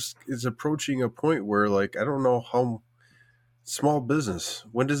 it's approaching a point where, like, I don't know how small business.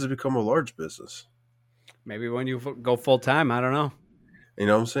 When does it become a large business? Maybe when you go full time. I don't know. You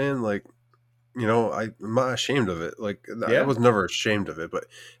know what I'm saying? Like, I'm not ashamed of it. Like, I was never ashamed of it, but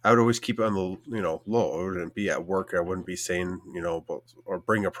I would always keep it on the, low. I wouldn't be at work. I wouldn't be saying, or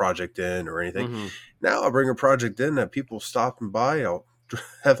bring a project in or anything. Now I'll bring a project in that people stopping by. I'll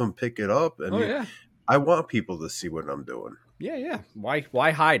have them pick it up. And I want people to see what I'm doing. Yeah.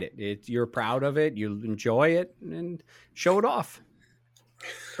 Why hide it? You're proud of it. You enjoy it, and show it off.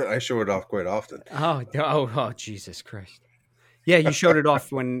 I show it off quite often. Oh, Jesus Christ. Yeah, you showed it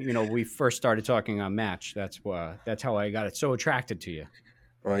off when we first started talking on Match. That's how I got it so attracted to you.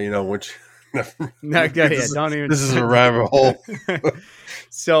 Well, which no, don't even. This is a rabbit hole.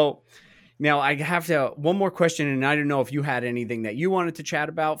 So now I have one more question, and I don't know if you had anything that you wanted to chat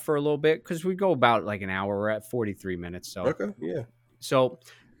about for a little bit, because we go about like an hour. We're at 43 minutes. So okay, yeah. So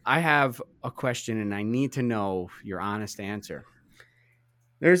I have a question, and I need to know your honest answer.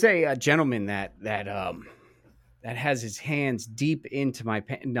 There's a gentleman that has his hands deep into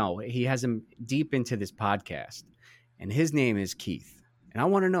he has them deep into this podcast, and his name is Keith. And I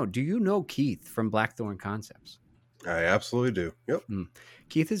want to know, do you know Keith from Blackthorn Concepts? I absolutely do. Yep.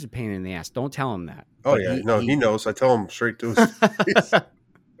 Keith is a pain in the ass. Don't tell him that. Oh, but he knows. I tell him straight to his face.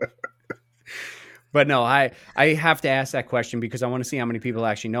 But no, I have to ask that question because I want to see how many people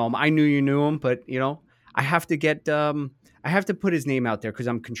actually know him. I knew you knew him, but I have to put his name out there because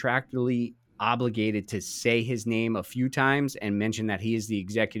I'm contractually obligated to say his name a few times and mention that he is the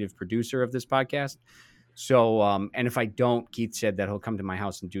executive producer of this podcast. So, and if I don't, Keith said that he'll come to my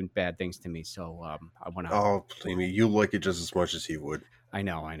house and do bad things to me. So, I want to. Oh, Amy, you like it just as much as he would. I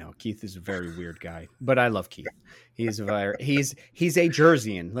know. Keith is a very weird guy, but I love Keith. He's a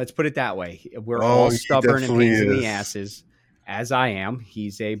Jerseyan. Let's put it that way. We're all stubborn and pains in the asses, as I am.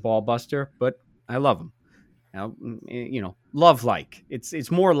 He's a ball buster, but I love him. Now, love like.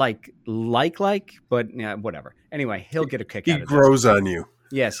 It's more like, but whatever. Anyway, he'll get a kick out of it. He grows on you.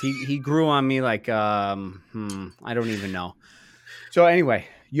 Yes, he grew on me like I don't even know. So anyway,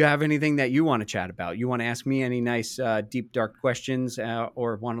 you have anything that you want to chat about? You want to ask me any nice deep dark questions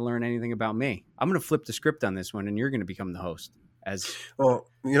or want to learn anything about me? I'm going to flip the script on this one, and you're going to become the host. as Well,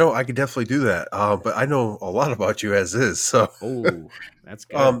 I could definitely do that. But I know a lot about you as is. So, that's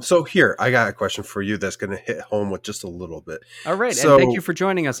good. So here, I got a question for you that's going to hit home with just a little bit. All right. And thank you So, for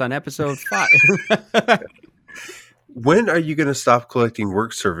joining us on episode 5. when are you going to stop collecting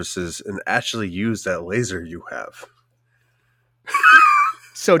work services and actually use that laser you have?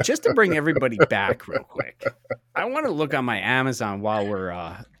 So just to bring everybody back real quick, I want to look on my Amazon while we're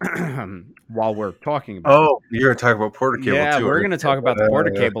talking about. Oh, you're going to talk about porter cable Yeah, too. we're going to talk about the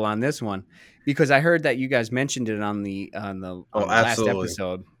porter cable on this one because I heard that you guys mentioned it on the last absolutely.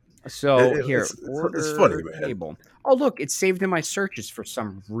 episode. So here, it's funny, man. cable. Oh, look, it's saved in my searches for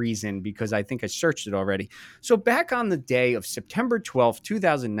some reason because I think I searched it already. So back on the day of September 12th,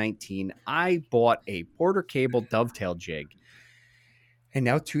 2019, I bought a porter cable dovetail jig. And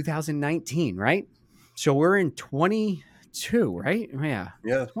now 2019, right? So we're in 22, right?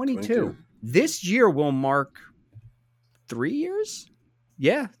 Yeah, 22. This year will mark 3 years?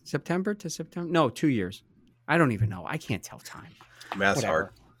 Yeah, September to September. No, 2 years. I don't even know. I can't tell time. Math's hard.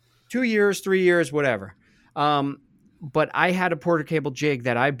 2 years, 3 years, whatever. But I had a porter cable jig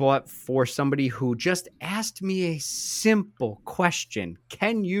that I bought for somebody who just asked me a simple question.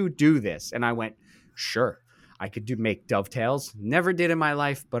 Can you do this? And I went, sure. I could make dovetails. Never did in my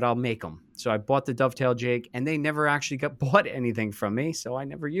life, but I'll make them. So I bought the dovetail jig, and they never actually bought anything from me, so I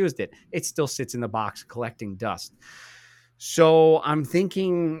never used it. It still sits in the box collecting dust. So I'm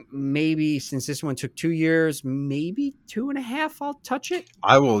thinking maybe since this one took 2 years, maybe 2.5, I'll touch it.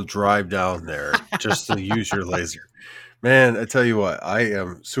 I will drive down there just to use your laser. Man, I tell you what, I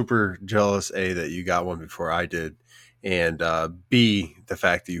am super jealous, A, that you got one before I did, and B, the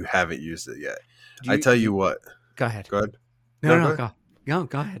fact that you haven't used it yet. I tell you what. Go ahead. Go ahead. No,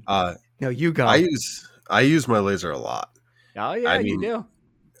 go ahead. No, you go. I use my laser a lot. Oh yeah, you do.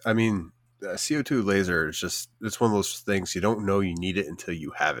 I mean, CO2 laser is it's one of those things you don't know you need it until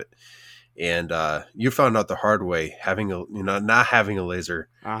you have it. And you found out the hard way not having a laser,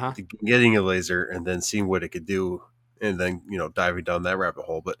 getting a laser, and then seeing what it could do, and then diving down that rabbit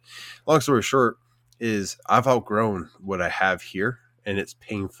hole. But long story short is I've outgrown what I have here, and it's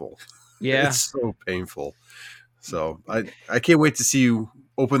painful. Yeah, it's so painful. So I can't wait to see you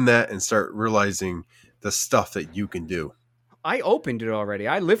open that and start realizing the stuff that you can do. I opened it already.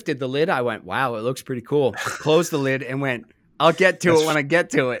 I lifted the lid. I went, wow, it looks pretty cool. Closed the lid and went, I'll get to it when I get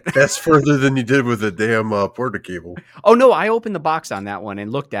to it. That's further than you did with the damn porter cable. Oh, no, I opened the box on that one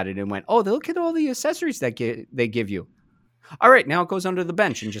and looked at it and went, oh, look at all the accessories that they give you. All right, now it goes under the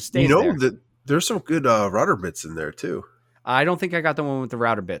bench and just stays there. That there's some good router bits in there, too. I don't think I got the one with the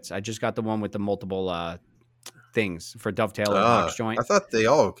router bits. I just got the one with the multiple things for dovetail and box joint. I thought they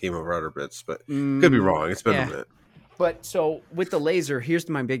all came with router bits, but could be wrong. It's been a minute. But so with the laser, here's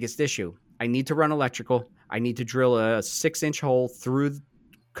my biggest issue. I need to run electrical. I need to drill a 6-inch hole through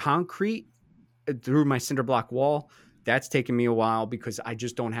concrete, through my cinder block wall. That's taken me a while because I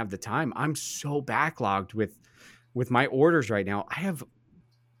just don't have the time. I'm so backlogged with my orders right now. I have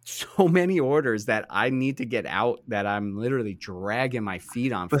so many orders that I need to get out that I'm literally dragging my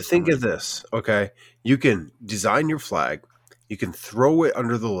feet on. But think of this, okay? You can design your flag. You can throw it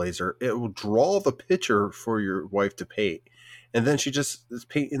under the laser. It will draw the picture for your wife to paint. And then she just is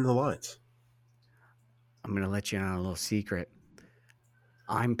painting the lines. I'm going to let you in on a little secret.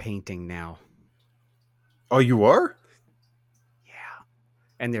 I'm painting now. Oh, you are? Yeah.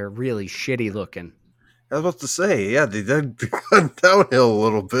 And they're really shitty looking. I was about to say, yeah, they did gone downhill a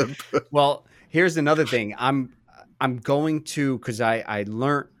little bit. Well, here's another thing. I'm going to, because I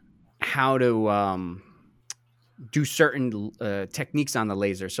learned how to do certain techniques on the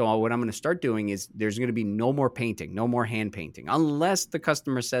laser. So what I'm going to start doing is there's going to be no more painting, no more hand painting, unless the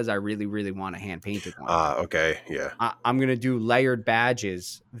customer says I really, really want a hand painted one. Okay, yeah. I'm going to do layered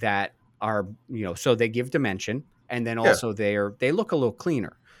badges that are, so they give dimension, and then also they look a little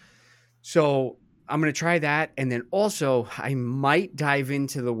cleaner. So I'm going to try that. And then also I might dive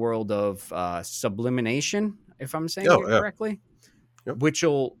into the world of sublimination, if I'm saying it correctly, which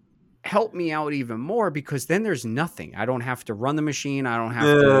will help me out even more because then there's nothing. I don't have to run the machine. I don't have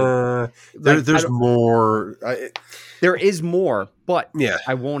to. There's more. There is more, but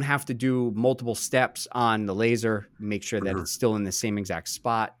I won't have to do multiple steps on the laser, make sure that it's still in the same exact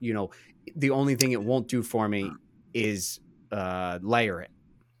spot. The only thing it won't do for me is layer it.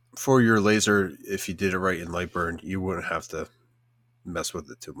 For your laser, if you did it right in Lightburn, you wouldn't have to mess with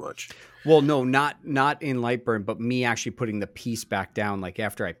it too much. Well, no, not in Lightburn, but me actually putting the piece back down, like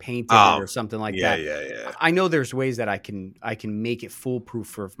after I painted it or something like that. Yeah. I know there's ways that I can make it foolproof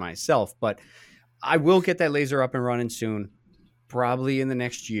for myself, but I will get that laser up and running soon, probably in the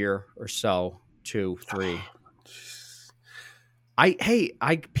next year or so, 2, 3.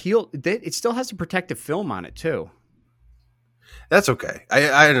 I peeled it. It still has a protective film on it too. That's okay.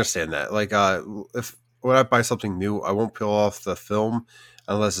 I understand that. Like, if when I buy something new, I won't peel off the film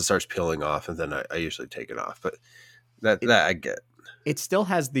unless it starts peeling off, and then I usually take it off. But It that I get. it still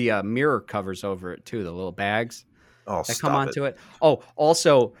has the mirror covers over it too, the little bags Oh, that come stop it. onto it. Oh,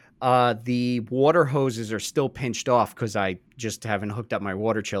 also, the water hoses are still pinched off because I just haven't hooked up my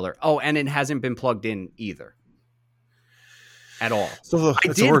water chiller. Oh, and it hasn't been plugged in either at all. So I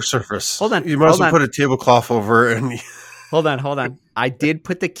it's a did. work surface. Hold on, You might as hold well on, put a tablecloth over it and hold on. I did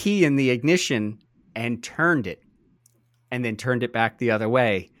put the key in the ignition and turned it, and then turned it back the other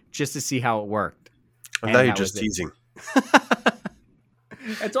way just to see how it worked. and now And you're that just was it. teasing.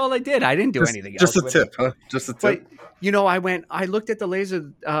 That's all I did. I didn't do anything Just else a with it. tip, huh? Just a But tip. I looked at the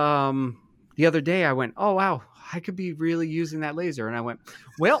laser the other day. I went, oh wow, I could be really using that laser. And I went,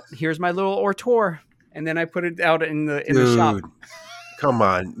 well, here's my little Ortor. And then I put it out in the shop. Dude, come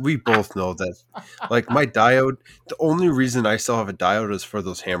on. We both know that. Like my diode, the only reason I still have a diode is for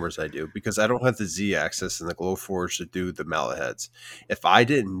those hammers I do because I don't have the Z axis and the Glowforge to do the mallet heads. If I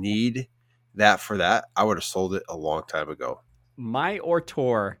didn't need that for that, I would have sold it a long time ago. My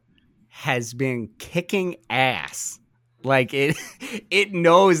Ortor has been kicking ass. Like it it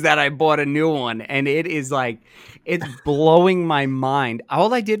knows that I bought a new one, and it is like it's blowing my mind.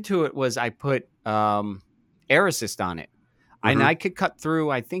 All I did to it was I put air assist on it. And Mm-hmm. I could cut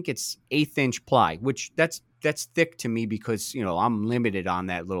through, I think it's 1/8 inch ply, which that's thick to me because I'm limited on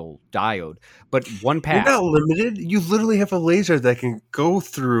that little diode. But one You're pass. not limited. You literally have a laser that can go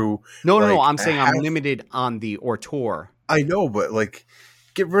through No. like I'm a saying I'm half. limited on the Ortor. I know, but like,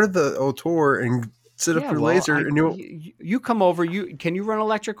 get rid of the Otor and set up Yeah, your well, laser, and you. you come over. Can you run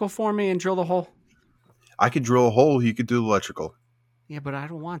electrical for me and drill the hole? I could drill a hole. You could do electrical. Yeah, but I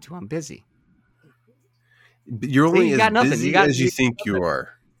don't want to. I'm busy. You're See, only you as got nothing. busy as you You think got you nothing. are.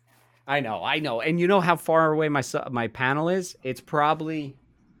 I know. And you know how far away my panel is? It's probably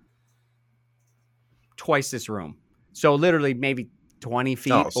twice this room. So literally maybe 20 Oh,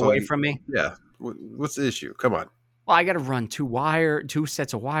 feet so away from me. yeah. What's the issue? Come on. Well, I got to run two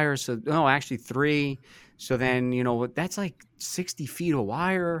sets of wires. So no, actually three. So then that's like 60 feet of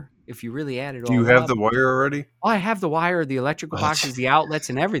wire if you really add it Do you all have up. the wire already? Oh, I have the wire, the electrical Oh, boxes, the outlets,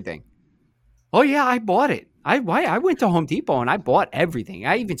 and everything. Oh yeah, I bought it. I went to Home Depot and I bought everything.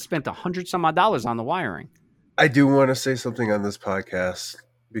 I even spent $100 some odd on the wiring. I do want to say something on this podcast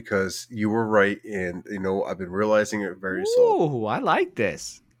because you were right, and I've been realizing it very slowly. Ooh, I like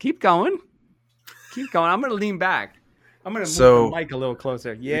this. Keep going. Keep going. I'm gonna lean back. I'm gonna move the So mic a little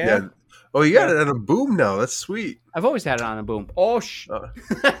closer. yeah. Yeah. Oh, you got Yeah. it on a boom now. That's sweet. I've always had it on a boom. Oh Uh,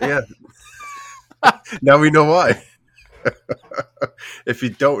 yeah. Now we know why. If you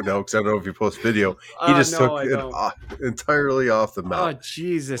don't know, because I don't know if you post video, he just No, took I it don't. entirely off the Oh mount.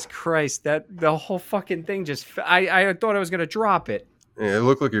 Jesus Christ! That the whole fucking thing just. I thought I was gonna drop it. Yeah, it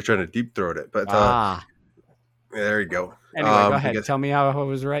looked like you're trying to deep throat it, but Ah. there you go. Anyway, go I ahead. guess Tell me how I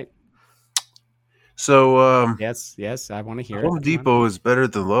was right. so. Yes. I want to hear it. Home Come on. Depot is better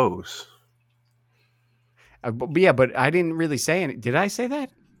than Lowe's. But I didn't really say any. Did I say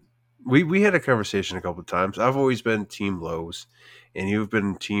that? We had a conversation a couple of times. I've always been Team Lowe's, and you've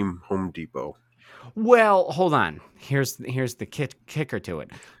been Team Home Depot. Well, hold on. Here's the kicker to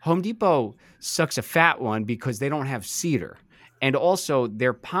it. Home Depot sucks a fat one because they don't have cedar, and also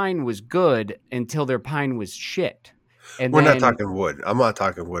their pine was good until their pine was shit. And We're not then talking wood. I'm not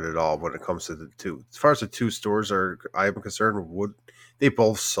talking wood at all when it comes to the two. As far as the two stores are, I'm concerned, wood, they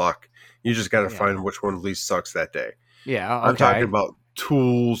both suck. You just got to yeah, find which one least sucks that day. yeah, I'm talking okay, about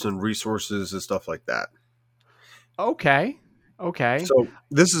tools and resources and stuff like that. okay, okay, So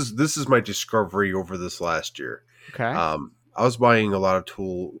this is my discovery over this last year. okay. I was buying a lot of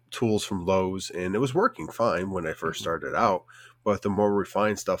tools from Lowe's, and it was working fine when I first Mhm, started out. But the more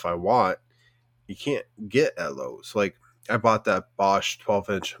refined stuff I want, you can't get at Lowe's. Like I bought that Bosch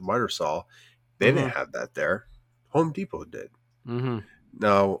 12-inch miter saw. They didn't mhm, have that there. Home Depot did. mhm,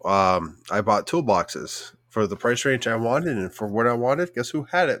 Now, I bought toolboxes for the price range I wanted and for what I wanted. Guess who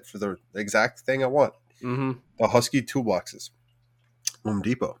had it for the exact thing I want? mhm. The Husky toolboxes. Home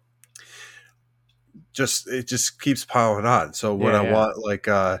Depot. It just keeps piling on. So when I Yeah, want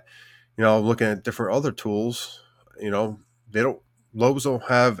I'm looking at different other tools, they don't Lowe's don't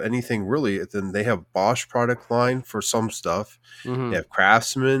have anything really. Then they have Bosch product line for some stuff. yeah. They Mhm. have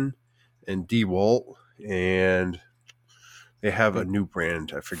Craftsman and DeWalt, and they have a Think new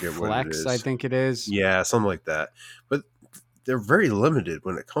brand. I forget what it Flex, I is. think it is. Yeah, something like that. But they're very limited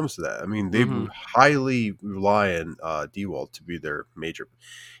when it comes to that. I mean, they Mhm. highly rely on DeWalt to be their major.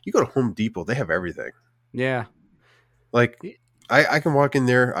 You go to Home Depot, they have everything. Yeah. Like, Y- I can walk in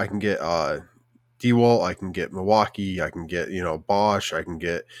there. I can get DeWalt. I can get Milwaukee. I can get Bosch. I can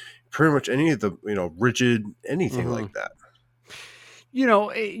get pretty much any of the rigid anything like that.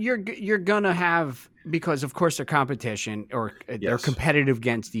 You're gonna have, because of course they're competition, or they're competitive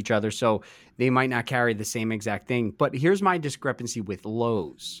against each other, so they might not carry the same exact thing. But here's my discrepancy with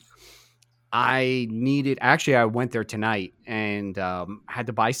Lowe's. I went there tonight and had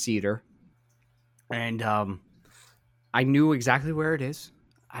to buy cedar, and I knew exactly where it is.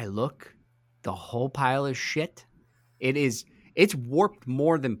 I look, the whole pile is shit. It's warped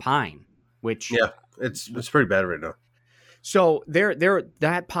more than pine, which it's pretty bad right now. So they're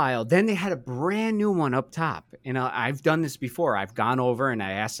that pile. Then they had a brand new one up top. And I've done this before. I've gone over and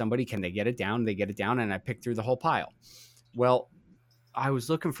I asked somebody, can they get it down? They get it down, and I picked through the whole pile. Well, I was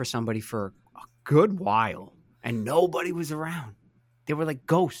looking for somebody for a good while, and nobody was around. They were like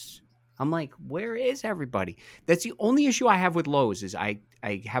ghosts. I'm like, where is everybody? That's the only issue I have with Lowe's, is I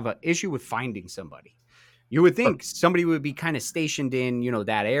have an issue with finding somebody. You would think somebody would be kind of stationed in,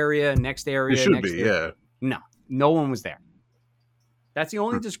 that area, next area. It should be, yeah. No one was there. That's the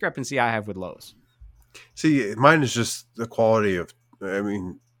only discrepancy I have with Lowe's. See, mine is just the quality of,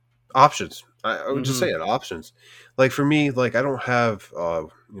 options. I would just say it, options. Like for me, like I don't have, I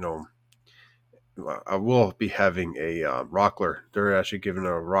will be having a Rockler. They're actually giving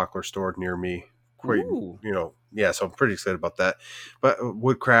a Rockler store near me. So I'm pretty excited about that. But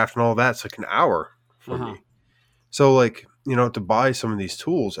woodcraft and all that's like an hour for me. So like, to buy some of these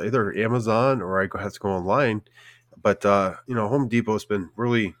tools, either Amazon or I have to go online. But, Home Depot's been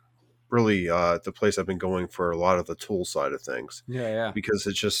really, really the place I've been going for a lot of the tool side of things. Yeah. Because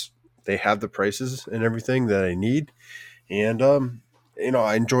it's just, they have the prices and everything that I need. And,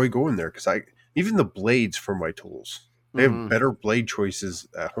 I enjoy going there because even the blades for my tools, they have better blade choices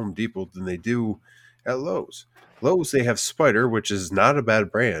at Home Depot than they do at Lowe's. Lowe's, they have Spider, which is not a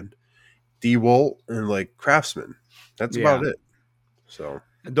bad brand, DeWalt, and like Craftsman. That's about it. So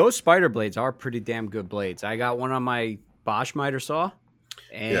those Spider blades are pretty damn good blades. I got one on my Bosch miter saw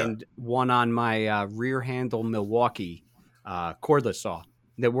and one on my rear handle Milwaukee cordless saw.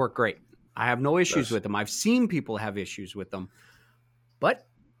 They work great. I have no issues with them. I've seen people have issues with them, but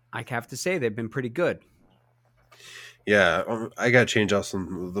I have to say they've been pretty good. Yeah, I got to change out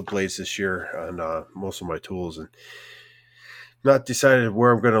some of the blades this year on most of my tools, and not decided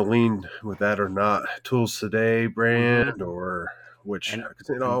where I'm going to lean with that or not. Tools Today brand or which, I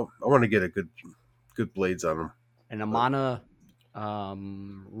want to get a good blades on them. An Amana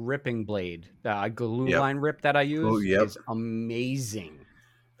ripping blade, the glue line rip that I use is amazing.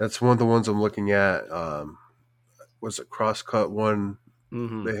 That's one of the ones I'm looking at. Was it Crosscut one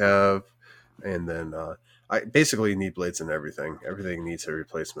they have? And then I basically need blades and everything. Everything needs a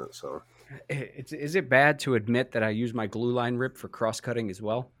replacement. So, is it bad to admit that I use my glue line rip for cross cutting as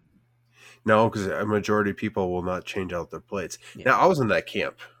well? No, because a majority of people will not change out their blades. Yeah. Now, I was in that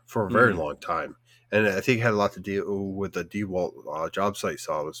camp for a very long time, and I think it had a lot to do with the DeWalt job site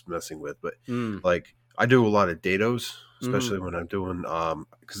saw I was messing with. But like, I do a lot of dados, especially when I'm doing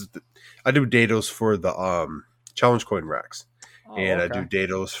because I do dados for the challenge coin racks. And I do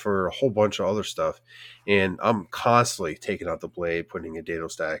dados for a whole bunch of other stuff. And I'm constantly taking out the blade, putting a dado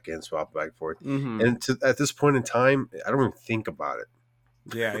stack in, swap back and forth. And at this point in time, I don't even think about it.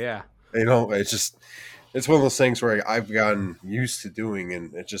 Yeah. It's one of those things where I've gotten used to doing,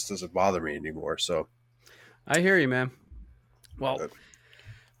 and it just doesn't bother me anymore. So I hear you, man. Well,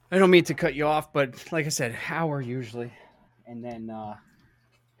 I don't mean to cut you off, but like I said, hour usually. And then,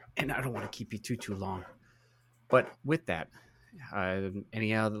 and I don't want to keep you too long. But with that,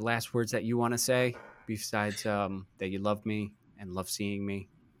 any other last words that you want to say besides that you love me and love seeing me?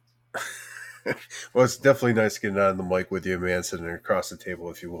 Well, it's definitely nice getting on the mic with you, man, sitting across the table,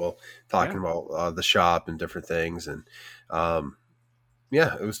 if you will, talking about the shop and different things. And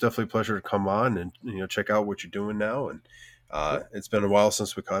it was definitely a pleasure to come on and check out what you're doing now. And it's been a while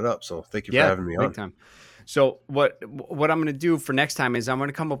since we caught up, so thank you for having me on. Time. So what I'm going to do for next time is I'm going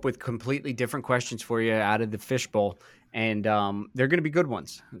to come up with completely different questions for you out of the fishbowl, and they're going to be good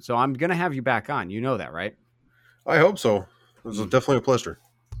ones. So I'm going to have you back on. You know that, right? I hope so. It was definitely a pleasure.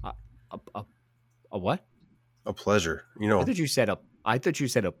 A what? A pleasure. I thought you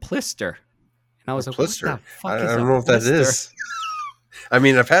said a plister, and I was like, plister. What the fuck I don't know what that is. I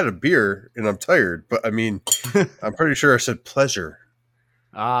mean, I've had a beer and I'm tired, but I mean, I'm pretty sure I said pleasure.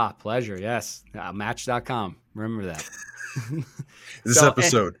 Pleasure. Yes. Match.com. Remember that. This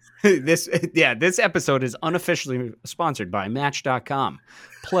episode. This episode is unofficially sponsored by Match.com.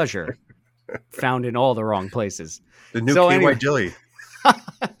 Pleasure. Found in all the wrong places. The new KY jelly.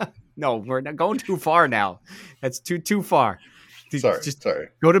 No, we're not going too far now. That's too far. Sorry.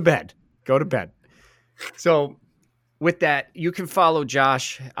 Go to bed. Go to bed. So with that, you can follow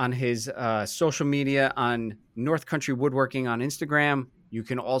Josh on his social media on North Country Woodworking on Instagram. You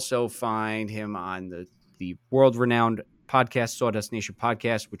can also find him on the world-renowned podcast, Sawdust Nation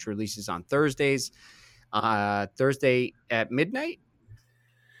Podcast, which releases on Thursdays. Thursday at midnight?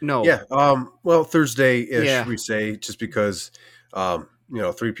 No. Yeah. Well, Thursday-ish, Yeah. we say, just because,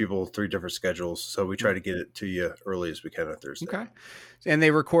 three people, three different schedules. So we try to get it to you early as we can on Thursday. Okay. And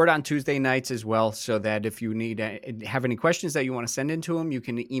they record on Tuesday nights as well, so that if you have any questions that you want to send into them, you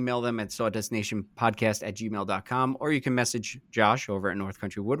can email them at sawdustnationpodcast@gmail.com, or you can message Josh over at North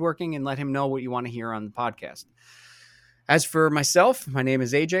Country Woodworking and let him know what you want to hear on the podcast. As for myself, my name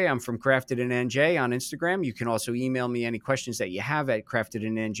is AJ. I'm from Crafted in NJ on Instagram. You can also email me any questions that you have at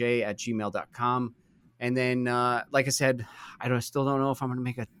craftedinNJ@gmail.com. And then, like I said, I still don't know if I'm going to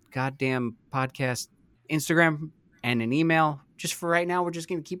make a goddamn podcast Instagram and an email. Just for right now, we're just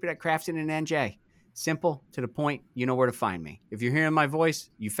going to keep it at Crafted in NJ. Simple, to the point. You know where to find me. If you're hearing my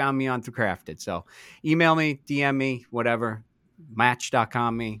voice, you found me on through Crafted. So email me, DM me, whatever,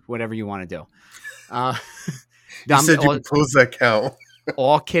 match.com me, whatever you want to do. You said you would close that account.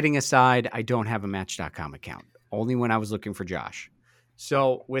 All kidding aside, I don't have a Match.com account. Only when I was looking for Josh.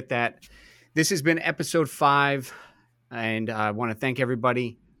 So with that, this has been episode 5, and I want to thank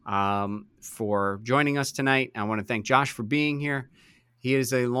everybody for joining us tonight. I want to thank Josh for being here. He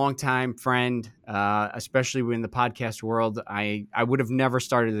is a longtime friend, especially in the podcast world. I would have never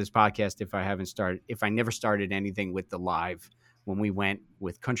started this podcast if I never started anything with the live when we went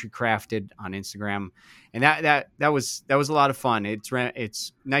with Country Crafted on Instagram, and that was a lot of fun. It's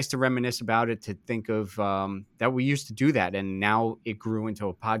nice to reminisce about it, to think of that we used to do that, and now it grew into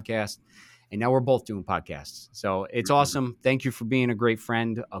a podcast, and now we're both doing podcasts. So it's awesome. Thank you for being a great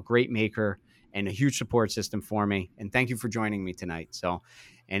friend, a great maker, and a huge support system for me. And thank you for joining me tonight. So,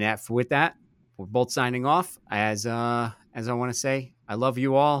 and with that, we're both signing off. As I want to say, I love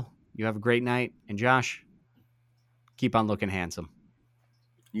you all. You have a great night, and Josh, keep on looking handsome.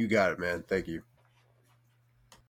 You got it, man. Thank you.